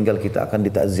orang meninggal, kita akan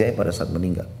ditakziah pada saat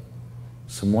meninggal.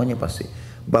 Semuanya pasti.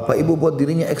 Bapak ibu buat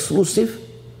dirinya eksklusif,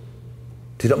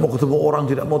 tidak mau ketemu orang,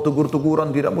 tidak mau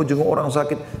tegur-teguran, tidak mau jenguk orang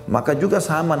sakit, maka juga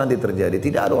sama nanti terjadi.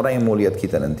 Tidak ada orang yang mau lihat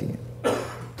kita nantinya.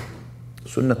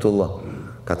 Sunnatullah.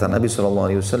 Kata Nabi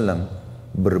SAW,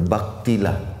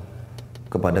 berbaktilah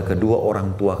kepada kedua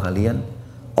orang tua kalian,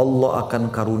 Allah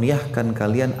akan karuniakan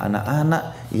kalian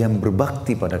anak-anak yang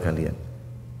berbakti pada kalian.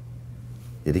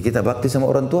 Jadi kita bakti sama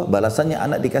orang tua, balasannya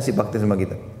anak dikasih bakti sama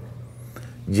kita.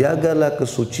 Jagalah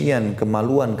kesucian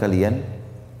kemaluan kalian,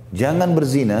 jangan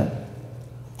berzina,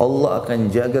 Allah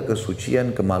akan jaga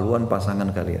kesucian kemaluan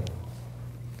pasangan kalian.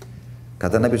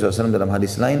 Kata Nabi SAW dalam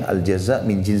hadis lain, al-jaza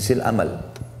min jinsil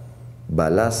amal.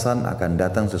 Balasan akan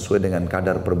datang sesuai dengan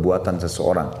kadar perbuatan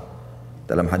seseorang.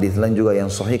 Dalam hadis lain juga yang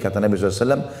sahih kata Nabi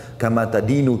SAW, kama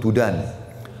tadinu tudan.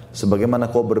 Sebagaimana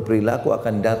kau berperilaku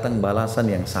akan datang balasan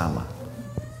yang sama.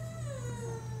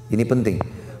 Ini penting.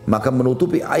 Maka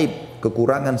menutupi aib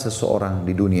kekurangan seseorang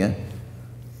di dunia.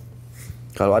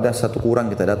 Kalau ada satu kurang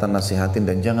kita datang nasihatin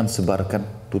dan jangan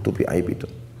sebarkan, tutupi aib itu.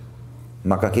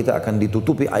 Maka kita akan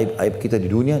ditutupi aib-aib kita di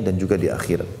dunia dan juga di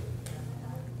akhirat.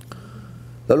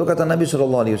 Lalu kata Nabi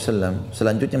SAW,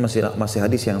 selanjutnya masih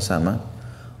hadis yang sama,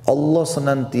 Allah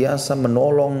senantiasa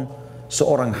menolong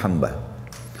seorang hamba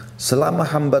selama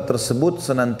hamba tersebut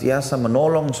senantiasa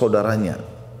menolong saudaranya.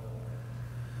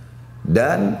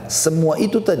 Dan semua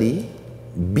itu tadi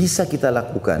bisa kita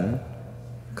lakukan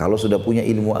kalau sudah punya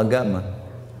ilmu agama.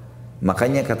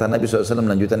 Makanya kata Nabi SAW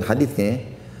melanjutkan hadisnya,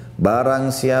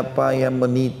 barang siapa yang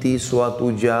meniti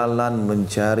suatu jalan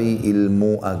mencari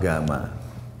ilmu agama.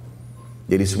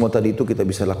 Jadi semua tadi itu kita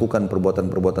bisa lakukan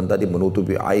perbuatan-perbuatan tadi,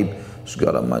 menutupi aib,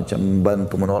 segala macam,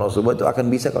 membantu, menolong, semua itu akan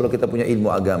bisa kalau kita punya ilmu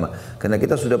agama. Karena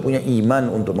kita sudah punya iman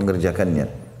untuk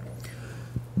mengerjakannya.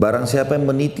 Barang siapa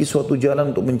yang meniti suatu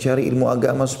jalan untuk mencari ilmu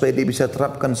agama supaya dia bisa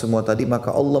terapkan semua tadi,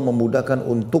 maka Allah memudahkan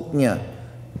untuknya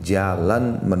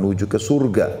jalan menuju ke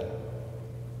surga.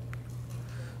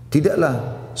 Tidaklah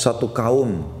satu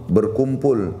kaum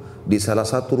berkumpul di salah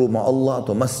satu rumah Allah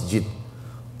atau masjid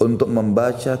untuk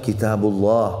membaca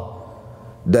kitabullah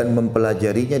dan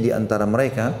mempelajarinya di antara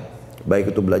mereka,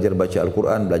 baik itu belajar baca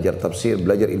Al-Quran, belajar tafsir,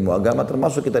 belajar ilmu agama,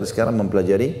 termasuk kita sekarang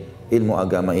mempelajari ilmu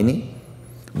agama ini,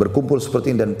 berkumpul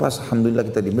seperti ini dan pas, alhamdulillah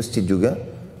kita di masjid juga,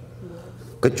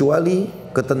 kecuali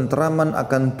ketentraman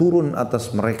akan turun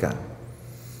atas mereka,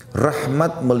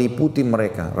 rahmat meliputi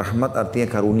mereka. Rahmat artinya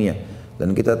karunia,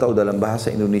 dan kita tahu dalam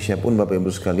bahasa Indonesia pun Bapak Ibu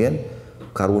sekalian,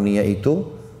 karunia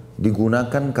itu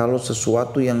digunakan kalau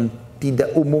sesuatu yang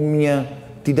tidak umumnya,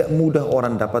 tidak mudah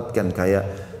orang dapatkan, kayak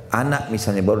anak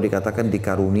misalnya baru dikatakan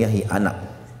dikaruniahi anak,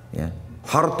 ya.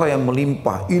 Harta yang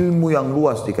melimpah, ilmu yang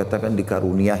luas dikatakan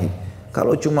dikaruniahi.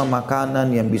 Kalau cuma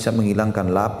makanan yang bisa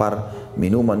menghilangkan lapar,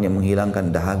 minuman yang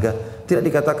menghilangkan dahaga, tidak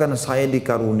dikatakan saya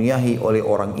dikaruniahi oleh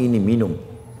orang ini minum,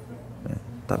 ya.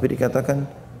 Tapi dikatakan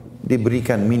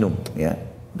diberikan minum, ya,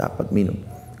 dapat minum.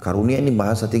 Karunia ini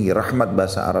bahasa tinggi, rahmat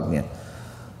bahasa Arabnya.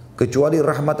 Kecuali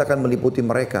rahmat akan meliputi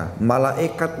mereka,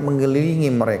 malaikat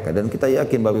mengelilingi mereka, dan kita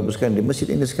yakin Bapak Ibu sekalian di masjid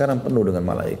ini sekarang penuh dengan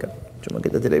malaikat, cuma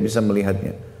kita tidak bisa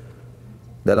melihatnya.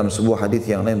 Dalam sebuah hadis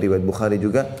yang lain riwayat Bukhari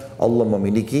juga, Allah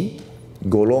memiliki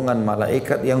golongan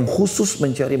malaikat yang khusus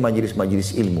mencari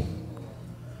majelis-majelis ilmu.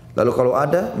 Lalu kalau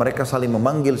ada, mereka saling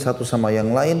memanggil satu sama yang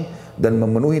lain dan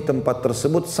memenuhi tempat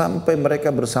tersebut sampai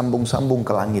mereka bersambung-sambung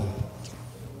ke langit.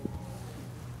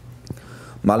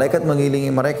 Malaikat mengelilingi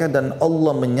mereka dan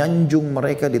Allah menyanjung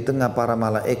mereka di tengah para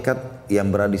malaikat yang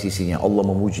berada di sisinya. Allah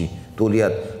memuji. Tuh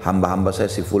lihat hamba-hamba saya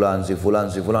si fulan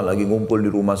lagi ngumpul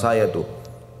di rumah saya tuh.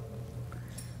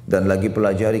 Dan lagi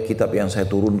pelajari kitab yang saya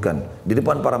turunkan. Di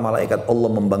depan para malaikat Allah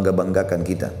membangga-banggakan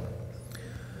kita.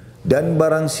 Dan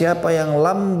barang siapa yang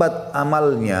lambat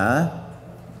amalnya,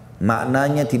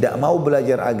 maknanya tidak mau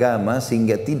belajar agama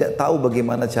sehingga tidak tahu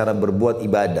bagaimana cara berbuat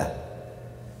ibadah.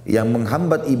 Yang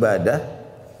menghambat ibadah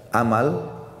amal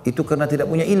itu karena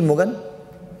tidak punya ilmu kan?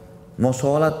 Mau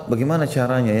sholat bagaimana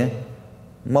caranya ya?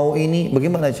 Mau ini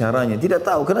bagaimana caranya? Tidak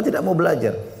tahu karena tidak mau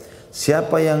belajar.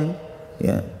 Siapa yang,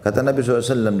 ya, kata Nabi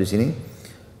SAW di sini,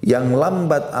 yang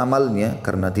lambat amalnya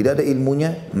karena tidak ada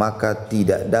ilmunya, maka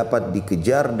tidak dapat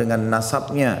dikejar dengan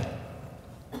nasabnya.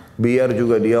 Biar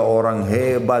juga dia orang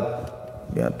hebat,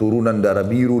 ya, turunan darah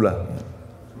biru lah, ya,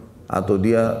 atau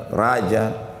dia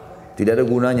raja, tidak ada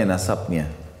gunanya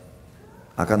nasabnya.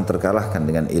 Akan terkalahkan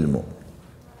dengan ilmu.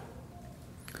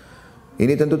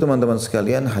 Ini tentu teman-teman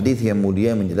sekalian hadis yang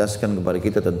mulia menjelaskan kepada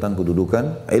kita tentang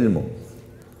kedudukan ilmu.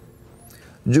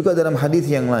 Juga dalam hadis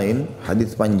yang lain,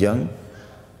 hadis panjang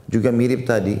juga mirip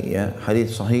tadi, ya,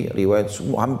 hadis sahih riwayat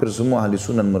hampir semua ahli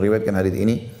sunan meriwayatkan hadis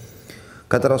ini.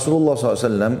 Kata Rasulullah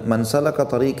SAW, man salaka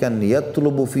tariqan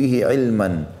yatlubu fihi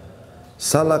ilman,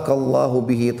 salakallahu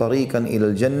bihi tariqan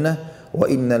ilal jannah wa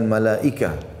innal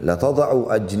malaika la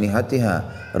tada'u ajnihatiha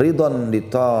ridan li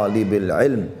talibil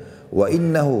ilm wa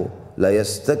innahu la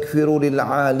yastakfiru lil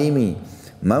alimi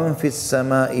man fis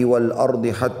samai wal ardi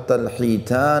hatta al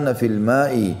hitana fil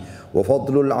ma'i wa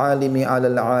fadlul alimi ala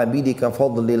al abidi ka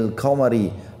fadlil qamari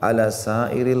ala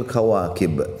sairil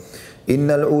kawakib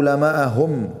innal ulama'a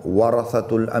hum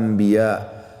warathatul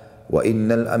anbiya wa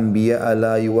innal anbiya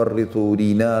la yuwarrithu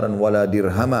dinaran wala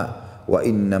dirhama wa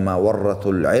innama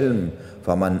warratul ilm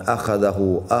faman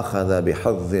akhadahu akhadha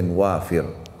bihadzin wafir.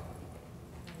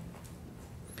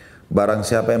 Barang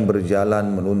siapa yang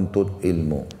berjalan menuntut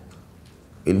ilmu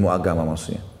agama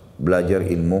maksudnya, belajar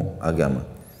ilmu agama.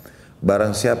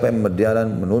 Barang siapa yang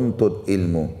berjalan menuntut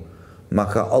ilmu,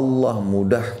 maka Allah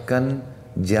mudahkan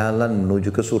jalan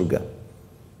menuju ke surga.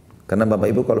 Karena Bapak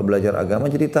Ibu kalau belajar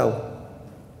agama jadi tahu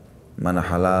mana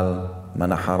halal,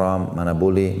 mana haram, mana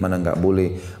boleh, mana enggak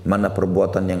boleh, mana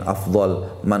perbuatan yang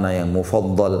afdal, mana yang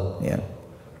mufaddal, ya.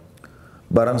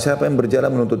 Barang siapa yang berjalan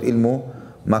menuntut ilmu,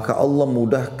 maka Allah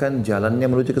mudahkan jalannya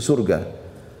menuju ke surga.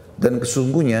 Dan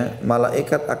kesungguhnya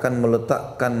malaikat akan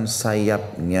meletakkan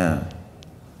sayapnya,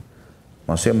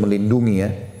 maksudnya melindungi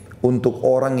ya, untuk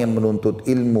orang yang menuntut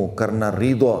ilmu karena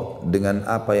ridha dengan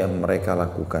apa yang mereka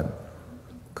lakukan.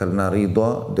 Karena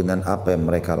ridha dengan apa yang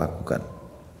mereka lakukan.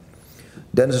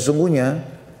 Dan sesungguhnya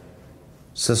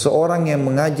seseorang yang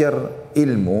mengajar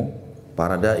ilmu,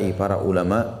 para dai, para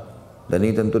ulama, dan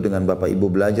ini tentu dengan Bapak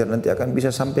Ibu belajar nanti akan bisa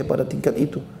sampai pada tingkat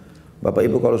itu. Bapak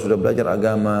Ibu kalau sudah belajar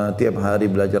agama, tiap hari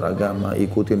belajar agama,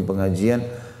 ikutin pengajian,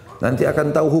 nanti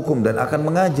akan tahu hukum dan akan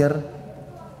mengajar.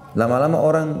 Lama-lama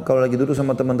orang kalau lagi duduk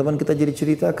sama teman-teman kita jadi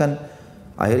ceritakan,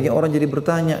 akhirnya orang jadi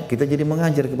bertanya, kita jadi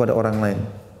mengajar kepada orang lain.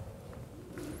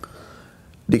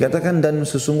 Dikatakan dan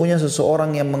sesungguhnya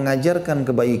seseorang yang mengajarkan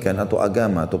kebaikan atau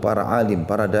agama atau para alim,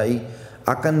 para dai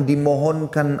akan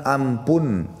dimohonkan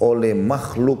ampun oleh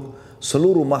makhluk,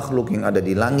 seluruh makhluk yang ada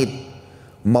di langit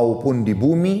maupun di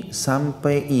bumi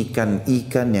sampai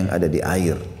ikan-ikan yang ada di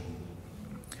air.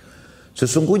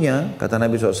 Sesungguhnya kata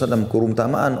Nabi SAW,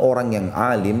 keutamaan orang yang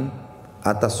alim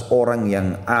atas orang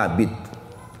yang abid.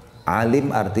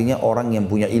 Alim artinya orang yang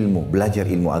punya ilmu, belajar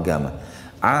ilmu agama.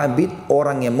 Abid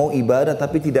orang yang mau ibadah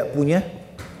tapi tidak punya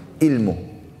ilmu.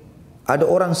 Ada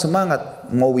orang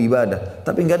semangat mau ibadah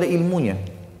tapi nggak ada ilmunya.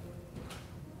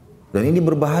 Dan ini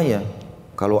berbahaya.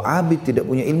 Kalau abid tidak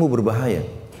punya ilmu berbahaya.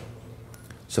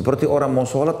 Seperti orang mau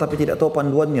sholat tapi tidak tahu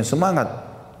panduannya, semangat.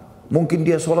 Mungkin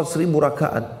dia sholat 1000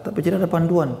 rakaat tapi tidak ada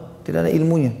panduan, tidak ada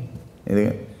ilmunya.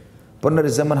 Pernah di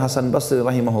zaman Hasan Basri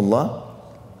rahimahullah,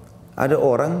 ada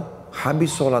orang habis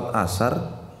sholat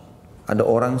asar. Ada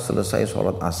orang selesai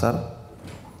sholat asar,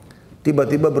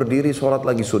 tiba-tiba berdiri sholat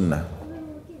lagi sunnah.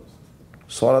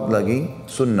 Sholat lagi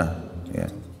sunnah. Ya.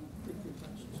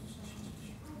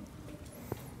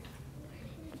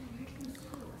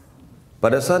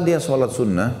 Pada saat dia sholat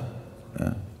sunnah,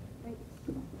 ya,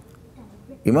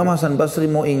 Imam Hasan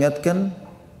Basri mau ingatkan,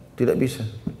 tidak bisa.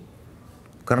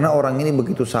 Karena orang ini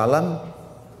begitu salam,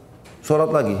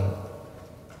 sholat lagi.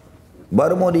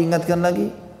 Baru mau diingatkan lagi,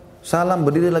 salam,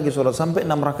 berdiri lagi sholat, sampai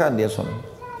 6 rakaat dia sholat.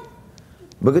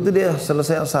 Begitu dia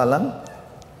selesai salam,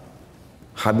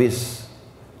 habis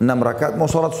 6 rakaat, mau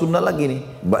sholat sunnah lagi nih,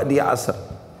 ba'di asar.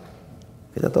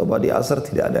 Kita tahu ba'di asar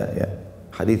tidak ada ya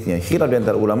hadisnya. Khilaf di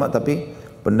antara ulama, tapi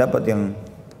pendapat yang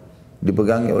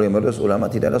dipegangi oleh mayoritas ulama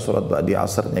tidak ada sholat ba'di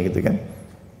asarnya gitu kan.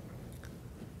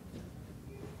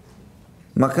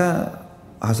 Maka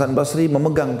Hasan Basri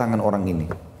memegang tangan orang ini,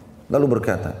 lalu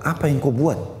berkata, apa yang kau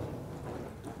buat?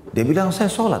 Dia bilang, saya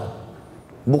sholat.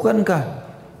 Bukankah,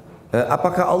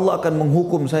 apakah Allah akan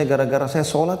menghukum saya gara-gara saya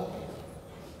sholat?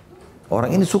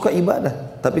 Orang ini suka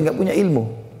ibadah, tapi nggak punya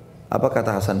ilmu. Apa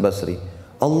kata Hasan Basri?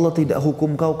 Allah tidak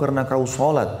hukum kau karena kau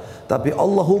sholat, tapi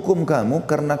Allah hukum kamu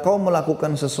karena kau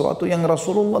melakukan sesuatu yang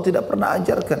Rasulullah tidak pernah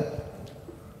ajarkan.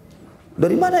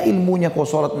 Dari mana ilmunya kau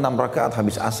sholat 6 rakaat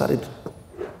habis asar itu?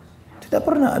 Tidak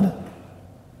pernah ada.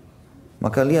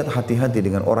 Maka lihat hati-hati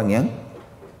dengan orang yang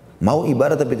mau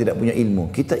ibadah tapi tidak punya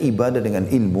ilmu. Kita ibadah dengan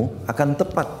ilmu akan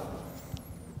tepat.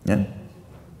 Ya.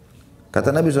 Kata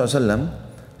Nabi SAW,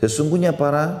 sesungguhnya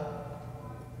para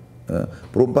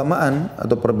perumpamaan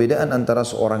atau perbedaan antara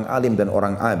seorang alim dan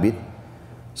orang abid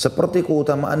seperti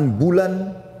keutamaan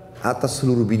bulan atas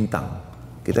seluruh bintang.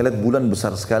 Kita lihat bulan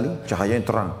besar sekali, cahayanya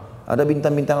terang. Ada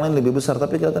bintang-bintang lain lebih besar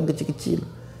tapi kelihatan kecil-kecil.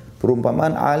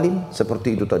 Perumpamaan alim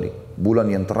seperti itu tadi, bulan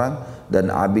yang terang,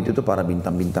 dan abid itu para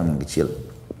bintang-bintang yang kecil.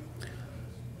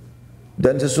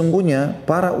 Dan sesungguhnya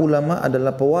para ulama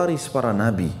adalah pewaris para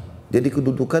nabi. Jadi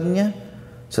kedudukannya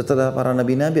setelah para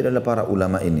nabi-nabi adalah para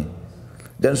ulama ini.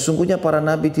 Dan sesungguhnya para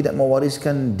nabi tidak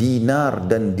mewariskan dinar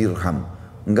dan dirham.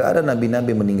 Enggak ada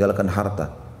nabi-nabi meninggalkan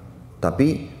harta.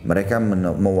 Tapi mereka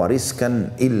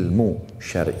mewariskan ilmu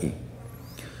syar'i.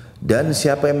 Dan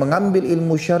siapa yang mengambil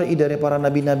ilmu syar'i dari para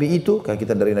nabi-nabi itu, kayak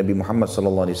kita dari Nabi Muhammad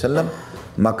SAW,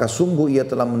 maka sungguh ia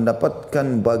telah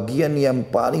mendapatkan bagian yang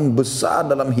paling besar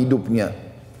dalam hidupnya.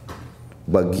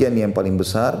 Bagian yang paling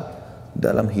besar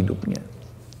dalam hidupnya.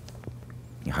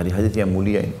 Hadis-hadis yang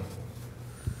mulia ini.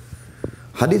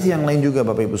 Hadis yang lain juga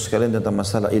Bapak Ibu sekalian tentang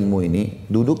masalah ilmu ini,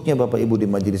 duduknya Bapak Ibu di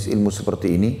majelis ilmu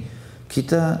seperti ini,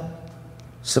 kita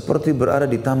seperti berada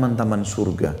di taman-taman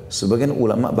surga. Sebagian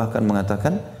ulama bahkan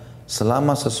mengatakan,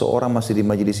 selama seseorang masih di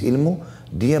majelis ilmu,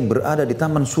 dia berada di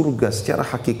taman surga secara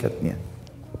hakikatnya.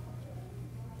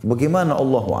 Bagaimana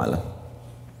Allahu a'lam.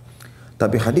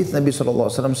 Tapi hadis Nabi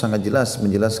SAW sangat jelas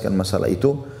menjelaskan masalah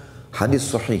itu, hadis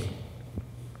sahih.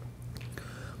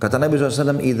 Kata Nabi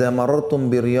SAW, "Idza marartum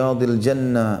bi riyadil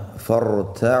jannah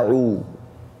farta'u."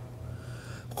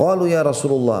 Qalu ya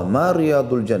Rasulullah, "Ma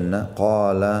riyadul jannah?"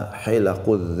 Qala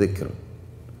hilaqudz dzikr.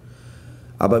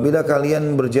 Apabila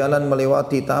kalian berjalan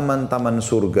melewati taman-taman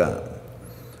surga,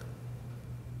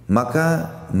 maka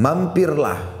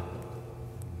mampirlah.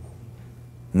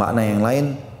 Makna yang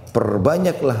lain,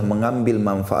 perbanyaklah mengambil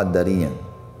manfaat darinya.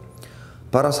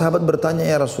 Para sahabat bertanya,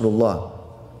 "Ya Rasulullah,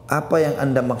 apa yang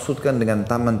anda maksudkan dengan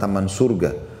taman-taman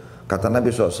surga?" Kata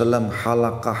Nabi SAW,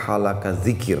 halaka-halaka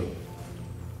zikir.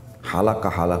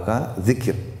 Halaka-halaka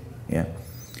zikir. Ya.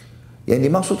 Yang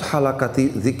dimaksud halaka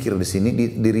zikir di sini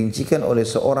dirincikan oleh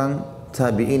seorang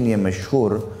tabi'in yang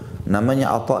masyhur,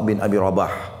 namanya Atha bin Abi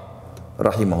Rabah,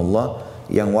 rahimahullah,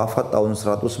 yang wafat tahun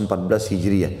 114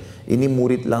 Hijriah. Ini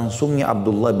murid langsungnya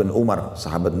Abdullah bin Umar,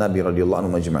 sahabat Nabi radhiyallahu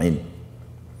anhu majma'in.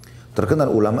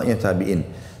 Terkenal ulamanya tabi'in.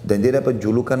 Dan dia dapat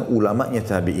julukan ulamanya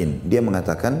tabi'in. Dia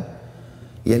mengatakan,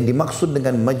 yang dimaksud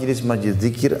dengan majlis-majlis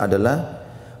zikir adalah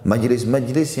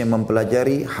majlis-majlis yang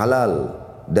mempelajari halal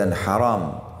dan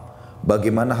haram.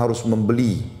 Bagaimana harus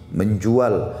membeli,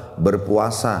 menjual,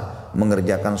 berpuasa,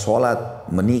 mengerjakan sholat,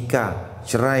 menikah,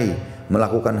 cerai,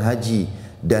 melakukan haji,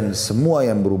 dan semua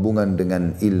yang berhubungan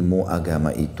dengan ilmu agama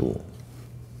itu.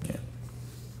 Ya.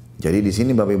 Jadi di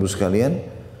sini Bapak Ibu sekalian,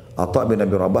 Atha bin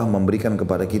Abi Rabah memberikan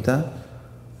kepada kita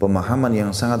pemahaman yang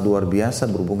sangat luar biasa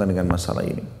berhubungan dengan masalah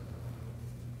ini.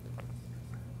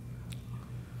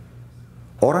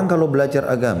 Orang kalau belajar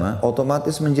agama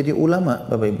otomatis menjadi ulama,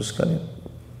 Bapak Ibu sekalian.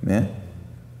 Ya.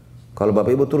 Kalau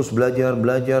Bapak Ibu terus belajar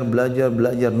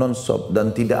non-stop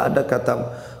dan tidak ada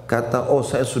kata oh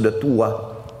saya sudah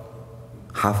tua,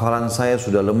 hafalan saya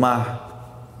sudah lemah.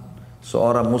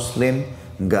 Seorang muslim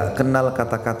nggak kenal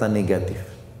kata-kata negatif.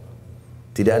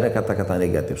 Tidak ada kata-kata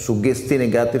negatif, sugesti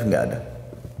negatif nggak ada.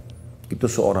 Itu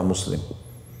seorang muslim.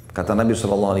 Kata Nabi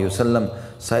SAW,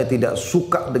 saya tidak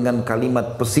suka dengan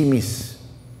kalimat pesimis.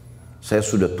 Saya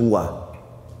sudah tua.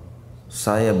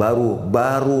 Saya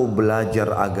baru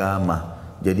belajar agama,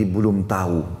 jadi belum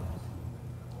tahu.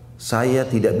 Saya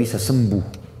tidak bisa sembuh.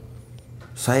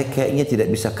 Saya kayaknya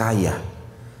tidak bisa kaya.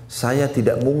 Saya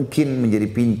tidak mungkin menjadi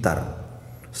pintar.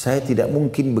 Saya tidak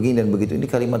mungkin begini dan begitu.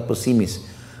 Ini kalimat pesimis.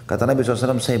 Kata Nabi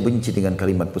SAW, saya benci dengan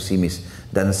kalimat pesimis.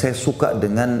 Dan saya suka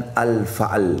dengan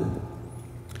al-fa'al.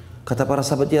 Kata para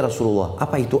sahabat, ya Rasulullah,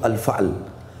 apa itu al-fa'al?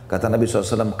 Kata Nabi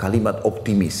SAW, kalimat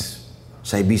optimis.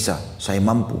 Saya bisa, saya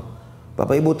mampu.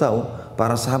 Bapak Ibu tahu,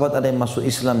 para sahabat ada yang masuk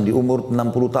Islam di umur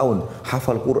 60 tahun,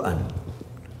 hafal Quran.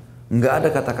 Enggak ada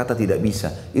kata-kata tidak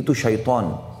bisa. Itu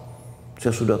syaitan.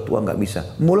 Saya sudah tua enggak bisa.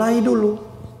 Mulai dulu.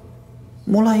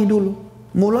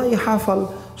 Mulai hafal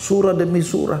surah demi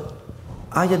surah.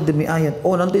 Ayat demi ayat.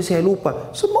 Oh nanti saya lupa.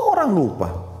 Semua orang lupa.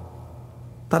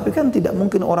 Tapi kan tidak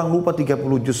mungkin orang lupa 30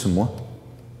 juz semua.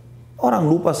 Orang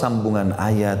lupa sambungan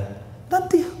ayat.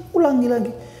 Nanti ulangi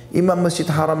lagi. Imam Masjid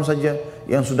Haram saja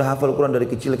yang sudah hafal Quran dari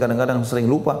kecil kadang-kadang sering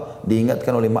lupa.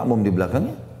 Diingatkan oleh makmum di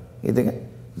belakangnya. Gitu kan?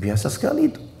 Biasa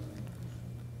sekali itu.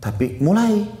 Tapi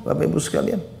mulai Bapak Ibu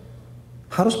sekalian.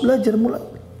 Harus belajar mulai.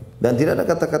 Dan tidak ada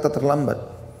kata-kata terlambat.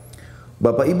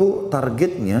 Bapak Ibu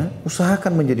targetnya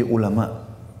usahakan menjadi ulama.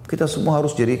 Kita semua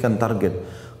harus jadikan target.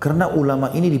 Karena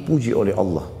ulama ini dipuji oleh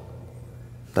Allah.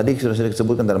 Tadi sudah saya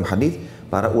sebutkan dalam hadis,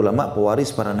 para ulama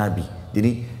pewaris para nabi.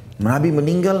 Jadi Nabi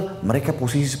meninggal, mereka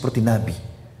posisi seperti Nabi.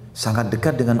 Sangat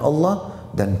dekat dengan Allah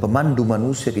dan pemandu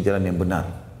manusia ke jalan yang benar.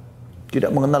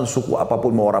 Tidak mengenal suku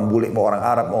apapun, mau orang bule, mau orang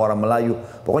Arab, mau orang Melayu.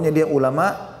 Pokoknya dia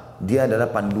ulama, dia adalah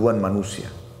panduan manusia.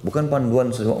 Bukan panduan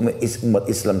semua umat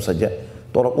Islam saja,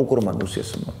 tolak ukur manusia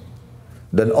semua.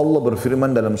 Dan Allah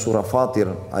berfirman dalam surah Fatir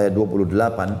ayat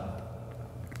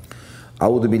 28.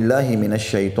 A'udzu billahi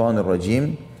minasyaitonir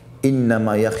rajim.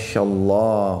 Innama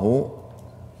yakhshallahu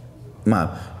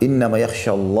innama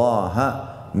yakhsyallaha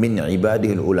min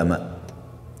ibadihil ulama.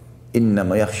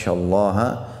 Innama yakhsyallaha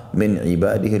min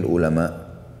ibadihil ulama.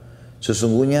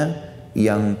 Sesungguhnya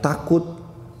yang takut,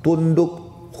 tunduk,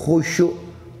 khusyuk,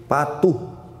 patuh,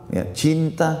 ya,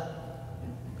 cinta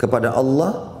kepada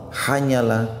Allah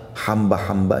hanyalah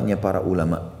hamba-hambanya para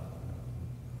ulama.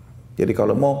 Jadi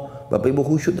kalau mau Bapak Ibu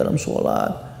khusyuk dalam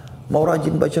sholat, mau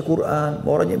rajin baca Quran,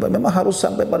 mau rajin, memang harus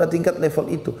sampai pada tingkat level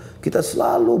itu. Kita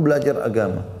selalu belajar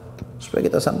agama supaya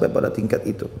kita sampai pada tingkat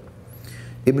itu.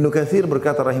 Ibnu Katsir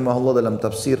berkata rahimahullah dalam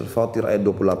tafsir Fatir ayat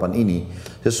 28 ini,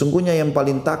 sesungguhnya yang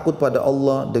paling takut pada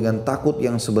Allah dengan takut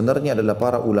yang sebenarnya adalah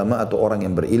para ulama atau orang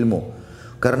yang berilmu.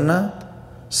 Karena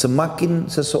semakin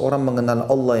seseorang mengenal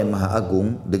Allah yang Maha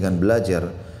Agung dengan belajar,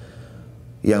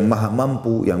 yang Maha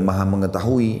Mampu, yang Maha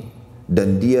Mengetahui,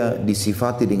 dan dia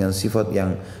disifati dengan sifat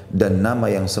yang dan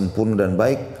nama yang sempurna dan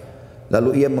baik,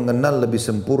 lalu ia mengenal lebih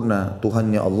sempurna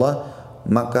Tuhannya Allah,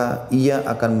 maka ia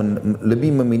akan lebih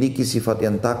memiliki sifat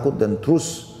yang takut dan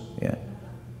terus, ya,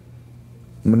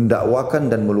 mendakwakan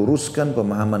dan meluruskan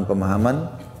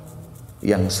pemahaman-pemahaman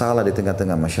yang salah di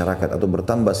tengah-tengah masyarakat atau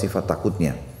bertambah sifat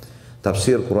takutnya.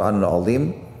 Tafsir Quranul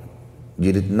Azim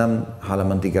jilid 6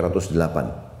 halaman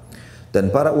 308.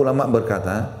 Dan para ulama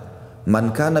berkata,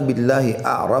 man kana billahi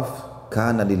a'raf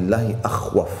kana lillahi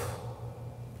akhwaf.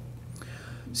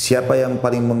 Siapa yang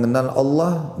paling mengenal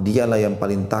Allah, dialah yang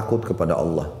paling takut kepada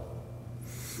Allah.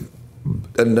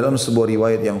 Dan dalam sebuah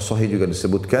riwayat yang sahih juga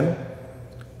disebutkan,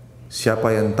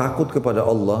 siapa yang takut kepada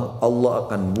Allah, Allah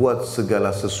akan buat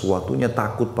segala sesuatunya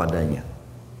takut padanya.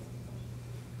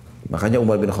 Makanya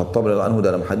Umar bin Khattab radhiyallahu anhu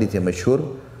dalam hadis yang masyhur,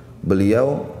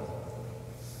 beliau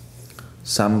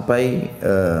sampai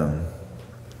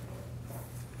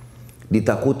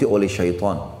ditakuti oleh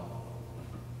syaitan.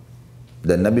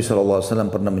 Dan Nabi SAW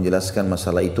pernah menjelaskan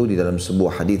masalah itu di dalam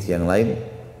sebuah hadis yang lain.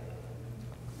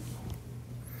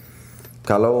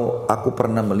 Kalau aku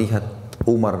pernah melihat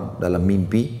Umar dalam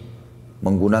mimpi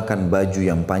menggunakan baju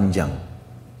yang panjang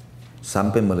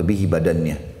sampai melebihi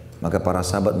badannya, maka para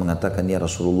sahabat mengatakan, ya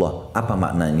Rasulullah, apa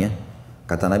maknanya?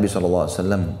 Kata Nabi SAW,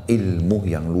 ilmu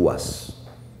yang luas.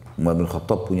 Umar bin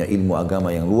Khattab punya ilmu agama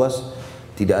yang luas,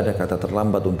 tidak ada kata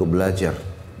terlambat untuk belajar,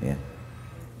 ya.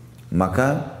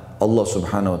 Maka Allah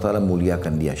Subhanahu wa taala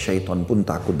muliakan dia, syaitan pun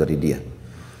takut dari dia.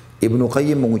 Ibnu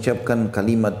Qayyim mengucapkan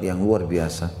kalimat yang luar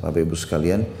biasa, Bapak Ibu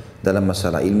sekalian, dalam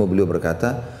masalah ilmu. Beliau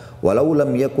berkata, walau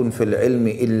lam yakun fil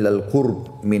ilmi illa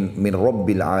al-qurb min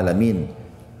rabbil alamin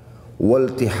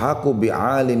waltihaku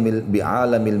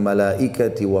bi'alamil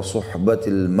malaikati wa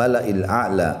suhbatil mala'il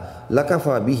a'la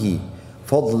lakafa bihi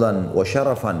fadlan wa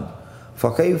syarafan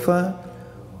fakaifa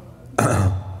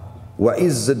wa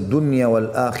izzad dunya wal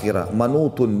akhirah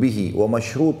manutun bihi wa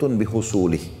masyrutun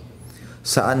bihusulih.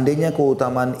 Seandainya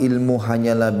keutamaan ilmu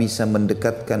hanyalah bisa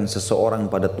mendekatkan seseorang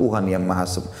pada Tuhan yang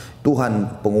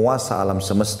Tuhan penguasa alam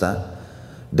semesta,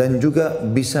 dan juga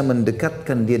bisa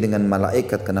mendekatkan dia dengan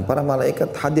malaikat, karena para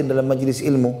malaikat hadir dalam majlis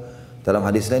ilmu. Dalam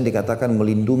hadis lain dikatakan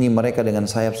melindungi mereka dengan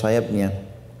sayap-sayapnya.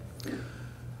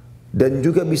 Dan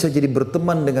juga bisa jadi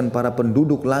berteman dengan para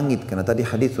penduduk langit, karena tadi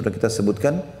hadis sudah kita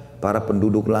sebutkan, para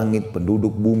penduduk langit,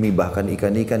 penduduk bumi, bahkan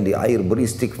ikan-ikan di air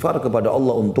beristighfar kepada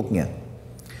Allah untuknya.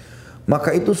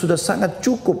 Maka itu sudah sangat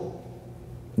cukup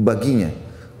baginya.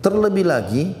 Terlebih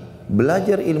lagi,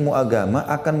 belajar ilmu agama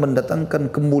akan mendatangkan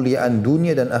kemuliaan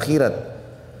dunia dan akhirat.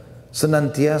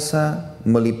 Senantiasa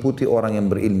meliputi orang yang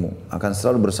berilmu, akan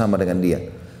selalu bersama dengan dia.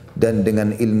 Dan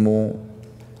dengan ilmu,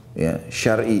 ya,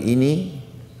 syar'i ini,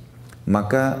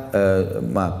 maka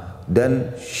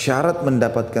dan syarat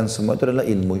mendapatkan semua itu adalah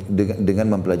ilmu,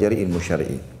 dengan mempelajari ilmu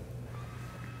syar'i.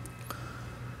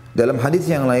 Dalam hadis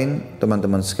yang lain,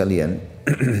 teman-teman sekalian,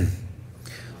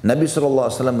 Nabi SAW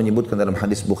menyebutkan dalam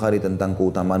hadis Bukhari tentang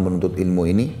keutamaan menuntut ilmu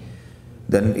ini,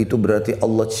 dan itu berarti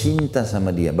Allah cinta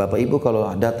sama dia. Bapak Ibu kalau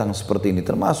datang seperti ini,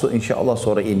 termasuk insya Allah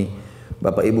sore ini,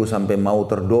 Bapak Ibu sampai mau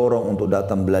terdorong untuk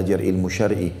datang belajar ilmu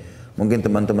syar'i. Mungkin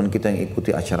teman-teman kita yang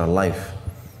ikuti acara live,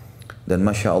 dan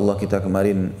Masya Allah kita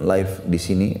kemarin live di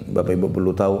sini, Bapak Ibu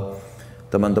perlu tahu,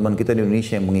 teman-teman kita di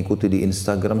Indonesia yang mengikuti di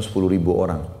Instagram 10.000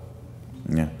 orang.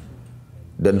 Ya.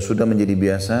 Dan sudah menjadi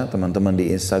biasa teman-teman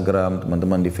di Instagram,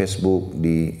 teman-teman di Facebook,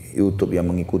 di YouTube yang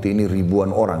mengikuti ini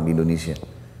ribuan orang di Indonesia.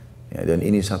 Ya, dan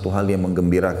ini satu hal yang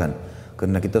menggembirakan,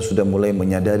 karena kita sudah mulai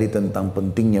menyadari tentang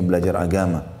pentingnya belajar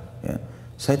agama. Ya.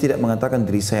 Saya tidak mengatakan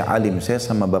diri saya alim, saya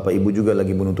sama Bapak Ibu juga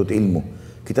lagi menuntut ilmu.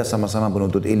 Kita sama-sama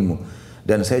menuntut ilmu.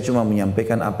 Dan saya cuma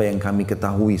menyampaikan apa yang kami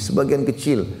ketahui. Sebagian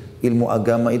kecil ilmu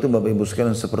agama itu Bapak Ibu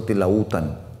sekalian seperti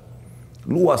lautan.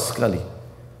 Luas sekali.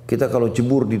 Kita kalau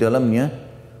jebur di dalamnya,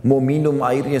 mau minum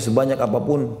airnya sebanyak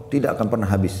apapun tidak akan pernah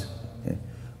habis.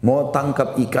 Mau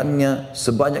tangkap ikannya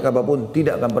sebanyak apapun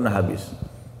tidak akan pernah habis.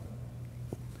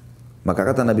 Maka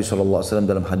kata Nabi SAW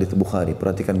dalam hadis Bukhari,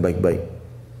 perhatikan baik-baik.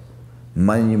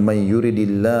 Man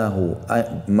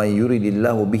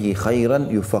yuridillahu bihi khairan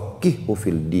yufaqihu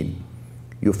fil din.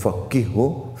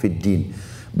 Yufaqihu fid din.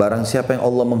 Barang siapa yang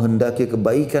Allah menghendaki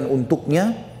kebaikan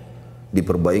untuknya,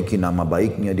 diperbaiki nama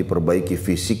baiknya, diperbaiki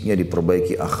fisiknya,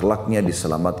 diperbaiki akhlaknya,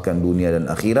 diselamatkan dunia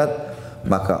dan akhirat,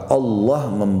 maka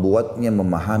Allah membuatnya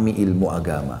memahami ilmu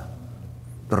agama.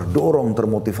 Terdorong,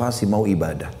 termotivasi mau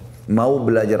ibadah, mau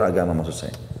belajar agama maksud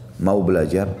saya. Mau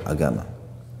belajar agama.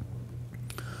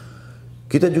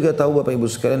 Kita juga tahu Bapak Ibu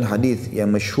sekalian hadis yang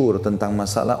masyhur tentang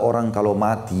masalah orang kalau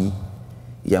mati,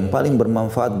 yang paling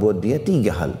bermanfaat buat dia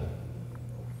 3 hal.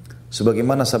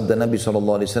 Sebagaimana sabda Nabi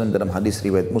SAW dalam hadis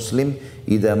riwayat Muslim,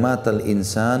 "Idza matal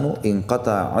insanu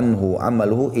inqata anhu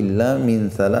amaluhu illa min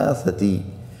thalathati,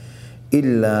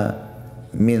 illa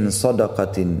min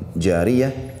sadaqatin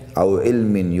jariyah, aw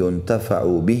ilmin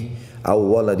yuntafa'u bih, aw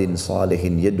waladin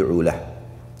salihin yad'u lah."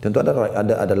 Tentu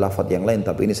ada lafaz yang lain,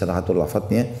 tapi ini salah satu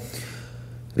lafaznya.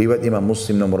 Riwayat Imam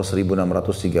Muslim nomor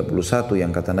 1631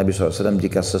 yang kata Nabi SAW,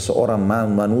 jika seseorang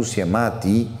manusia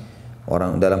mati,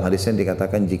 orang dalam hadisnya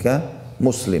dikatakan jika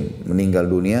Muslim meninggal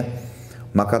dunia,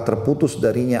 maka terputus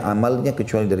darinya amalnya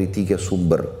kecuali dari 3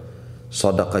 sumber.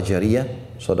 Sedekah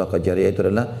jariyah. Sedekah jariyah itu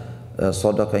adalah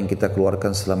sedekah yang kita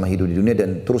keluarkan selama hidup di dunia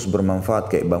dan terus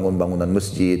bermanfaat, kayak bangun-bangunan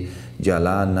masjid,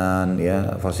 jalanan,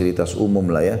 ya, fasilitas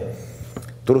umum lah ya,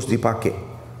 terus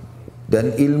dipakai.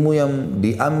 Dan ilmu yang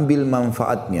diambil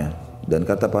manfaatnya, dan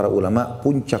kata para ulama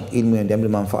puncak ilmu yang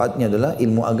diambil manfaatnya adalah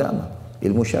ilmu agama,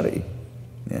 ilmu syar'i,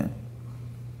 ya.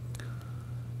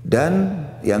 Dan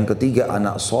yang ketiga,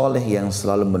 anak soleh yang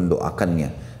selalu mendoakannya.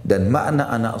 Dan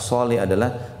makna anak soleh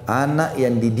adalah anak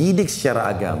yang dididik secara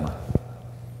agama.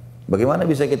 Bagaimana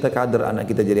bisa kita kader anak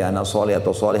kita jadi anak soleh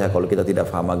atau soleha kalau kita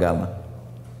tidak paham agama?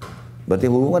 Berarti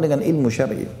hubungan dengan ilmu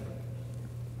syar'i.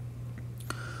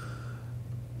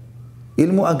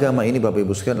 Ilmu agama ini Bapak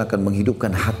Ibu sekalian akan menghidupkan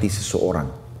hati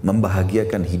seseorang,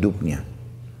 membahagiakan hidupnya.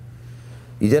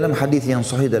 Di dalam hadis yang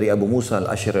sahih dari Abu Musa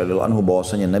al-Asy'ari radhiyallahu anhu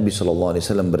bahwasanya Nabi SAW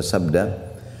bersabda,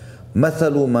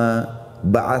 "Mathalu ma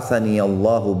ba'athani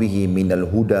Allahu bihi minal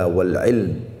huda wal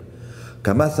ilm,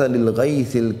 kamathalil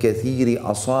ghaithil kathiri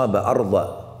asaba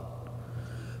arda,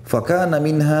 fakana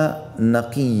minha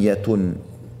naqiyatun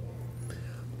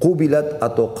qubilat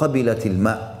atau qabilatil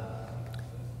ma'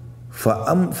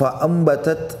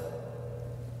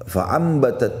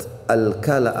 fa'ambatat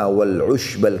al-kala'a wal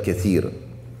 'ushbal kathir.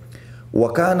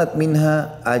 وكانت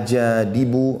منها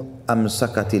أجادب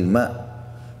أمسكت الماء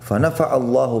فنفع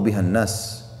الله بها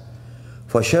الناس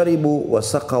فشربوا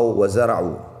وسقوا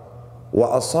وزرعوا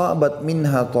وأصابت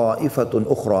منها طائفة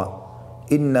أخرى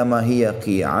إنما هي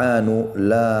قيعان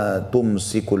لا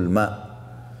تمسك الماء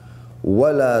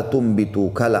ولا تنبت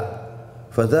كلأ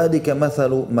فذلك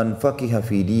مثل من فقه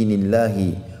في دين الله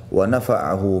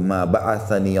ونفعه ما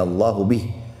بعثني الله به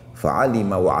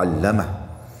فعلم وعلمه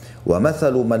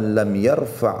ومثل من لم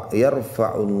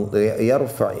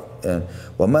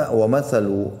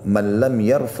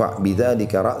يرفع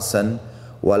بذلك رأسا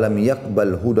ولم يقبل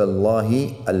هدى الله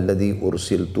الذي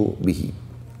أرسلت به."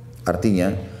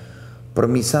 Artinya,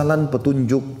 permisalan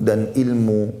petunjuk dan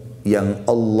ilmu yang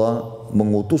Allah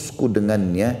mengutusku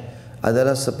dengannya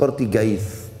adalah seperti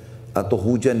gaith atau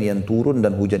hujan yang turun,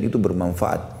 dan hujan itu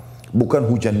bermanfaat. Bukan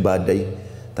hujan badai,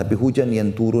 tapi hujan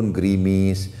yang turun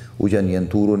gerimis, hujan yang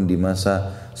turun di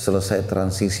masa selesai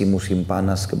transisi musim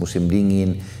panas ke musim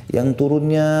dingin, yang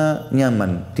turunnya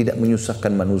nyaman, tidak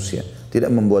menyusahkan manusia, tidak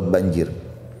membuat banjir.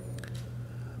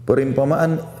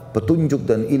 Perimpamaan petunjuk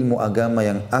dan ilmu agama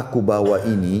yang aku bawa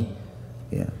ini,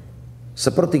 ya,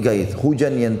 seperti gaith,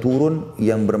 hujan yang turun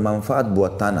yang bermanfaat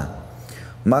buat tanah.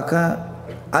 Maka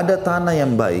ada tanah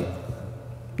yang baik.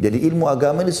 Jadi ilmu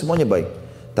agama ini semuanya baik.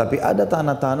 Tapi ada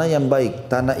tanah-tanah yang baik.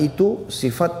 Tanah itu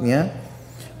sifatnya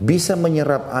bisa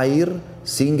menyerap air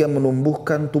sehingga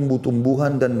menumbuhkan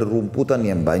tumbuh-tumbuhan dan rumputan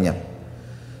yang banyak.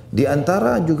 Di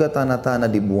antara juga tanah-tanah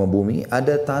di bumi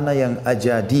ada tanah yang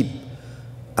ajadib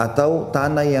atau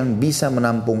tanah yang bisa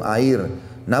menampung air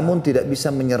namun tidak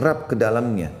bisa menyerap ke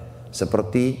dalamnya,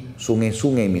 seperti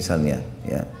sungai-sungai misalnya,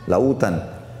 ya, lautan.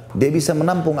 Dia bisa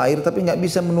menampung air tapi nggak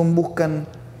bisa menumbuhkan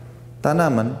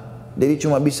tanaman. Jadi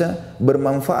cuma bisa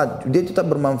bermanfaat, dia tetap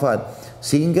bermanfaat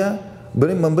sehingga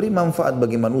memberi manfaat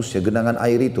bagi manusia. Genangan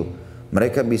air itu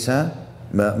mereka bisa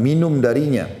minum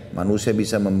darinya, manusia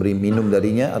bisa memberi minum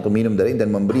darinya atau minum dari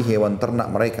dan memberi hewan ternak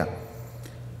mereka.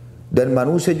 Dan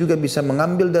manusia juga bisa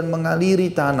mengambil dan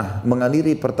mengaliri tanah,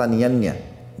 mengaliri pertaniannya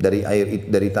dari air,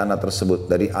 dari tanah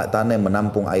tersebut, dari tanah yang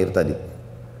menampung air tadi.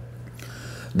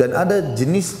 Dan ada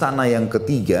jenis tanah yang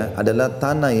ketiga adalah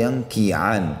tanah yang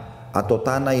ki'an, atau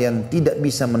tanah yang tidak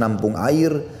bisa menampung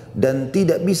air dan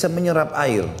tidak bisa menyerap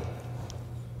air.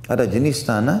 Ada jenis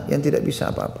tanah yang tidak bisa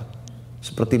apa-apa.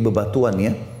 Seperti bebatuan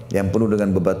ya, yang penuh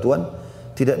dengan bebatuan,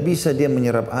 tidak bisa dia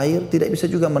menyerap air, tidak bisa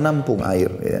juga menampung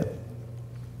air ya.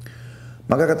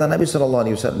 Maka kata Nabi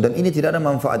SAW, dan ini tidak ada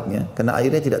manfaatnya karena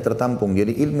airnya tidak tertampung.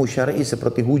 Jadi ilmu syar'i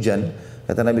seperti hujan,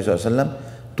 kata Nabi SAW,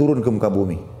 turun ke muka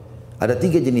bumi. Ada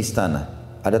 3 jenis tanah.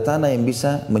 Ada tanah yang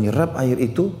bisa menyerap air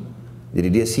itu, jadi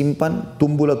dia simpan,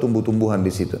 tumbuhlah tumbuh-tumbuhan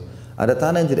di situ. Ada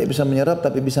tanah yang tidak bisa menyerap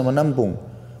tapi bisa menampung,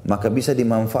 maka bisa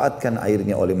dimanfaatkan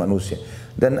airnya oleh manusia.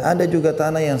 Dan ada juga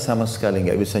tanah yang sama sekali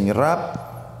nggak bisa nyerap,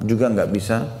 juga nggak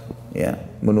bisa ya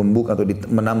menumbuk atau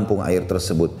menampung air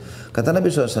tersebut. Kata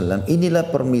Nabi SAW, inilah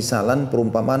permisalan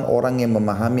perumpamaan orang yang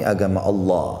memahami agama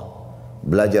Allah,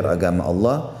 belajar agama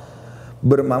Allah,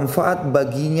 bermanfaat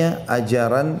baginya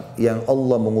ajaran yang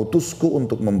Allah mengutusku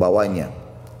untuk membawanya.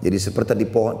 Jadi seperti di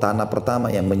tanah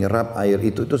pertama yang menyerap air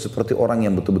itu seperti orang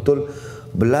yang betul-betul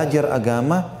belajar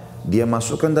agama, dia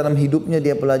masukkan dalam hidupnya,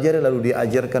 dia pelajari lalu dia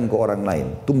ajarkan ke orang lain,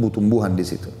 tumbuh-tumbuhan di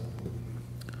situ.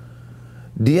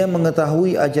 Dia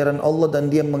mengetahui ajaran Allah dan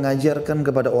dia mengajarkan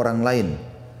kepada orang lain.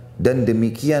 Dan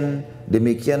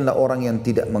demikianlah orang yang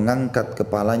tidak mengangkat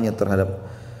kepalanya terhadap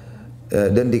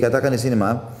dan dikatakan di sini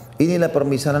inilah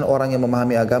permisalan orang yang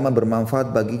memahami agama,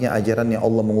 bermanfaat baginya ajaran yang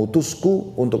Allah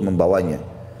mengutusku untuk membawanya.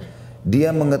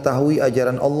 Dia mengetahui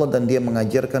ajaran Allah dan dia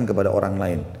mengajarkan kepada orang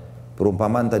lain.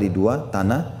 Perumpamaan tadi 2,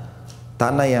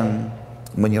 tanah yang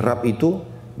menyerap itu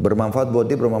bermanfaat buat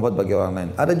dia, bermanfaat bagi orang lain.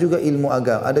 Ada juga ilmu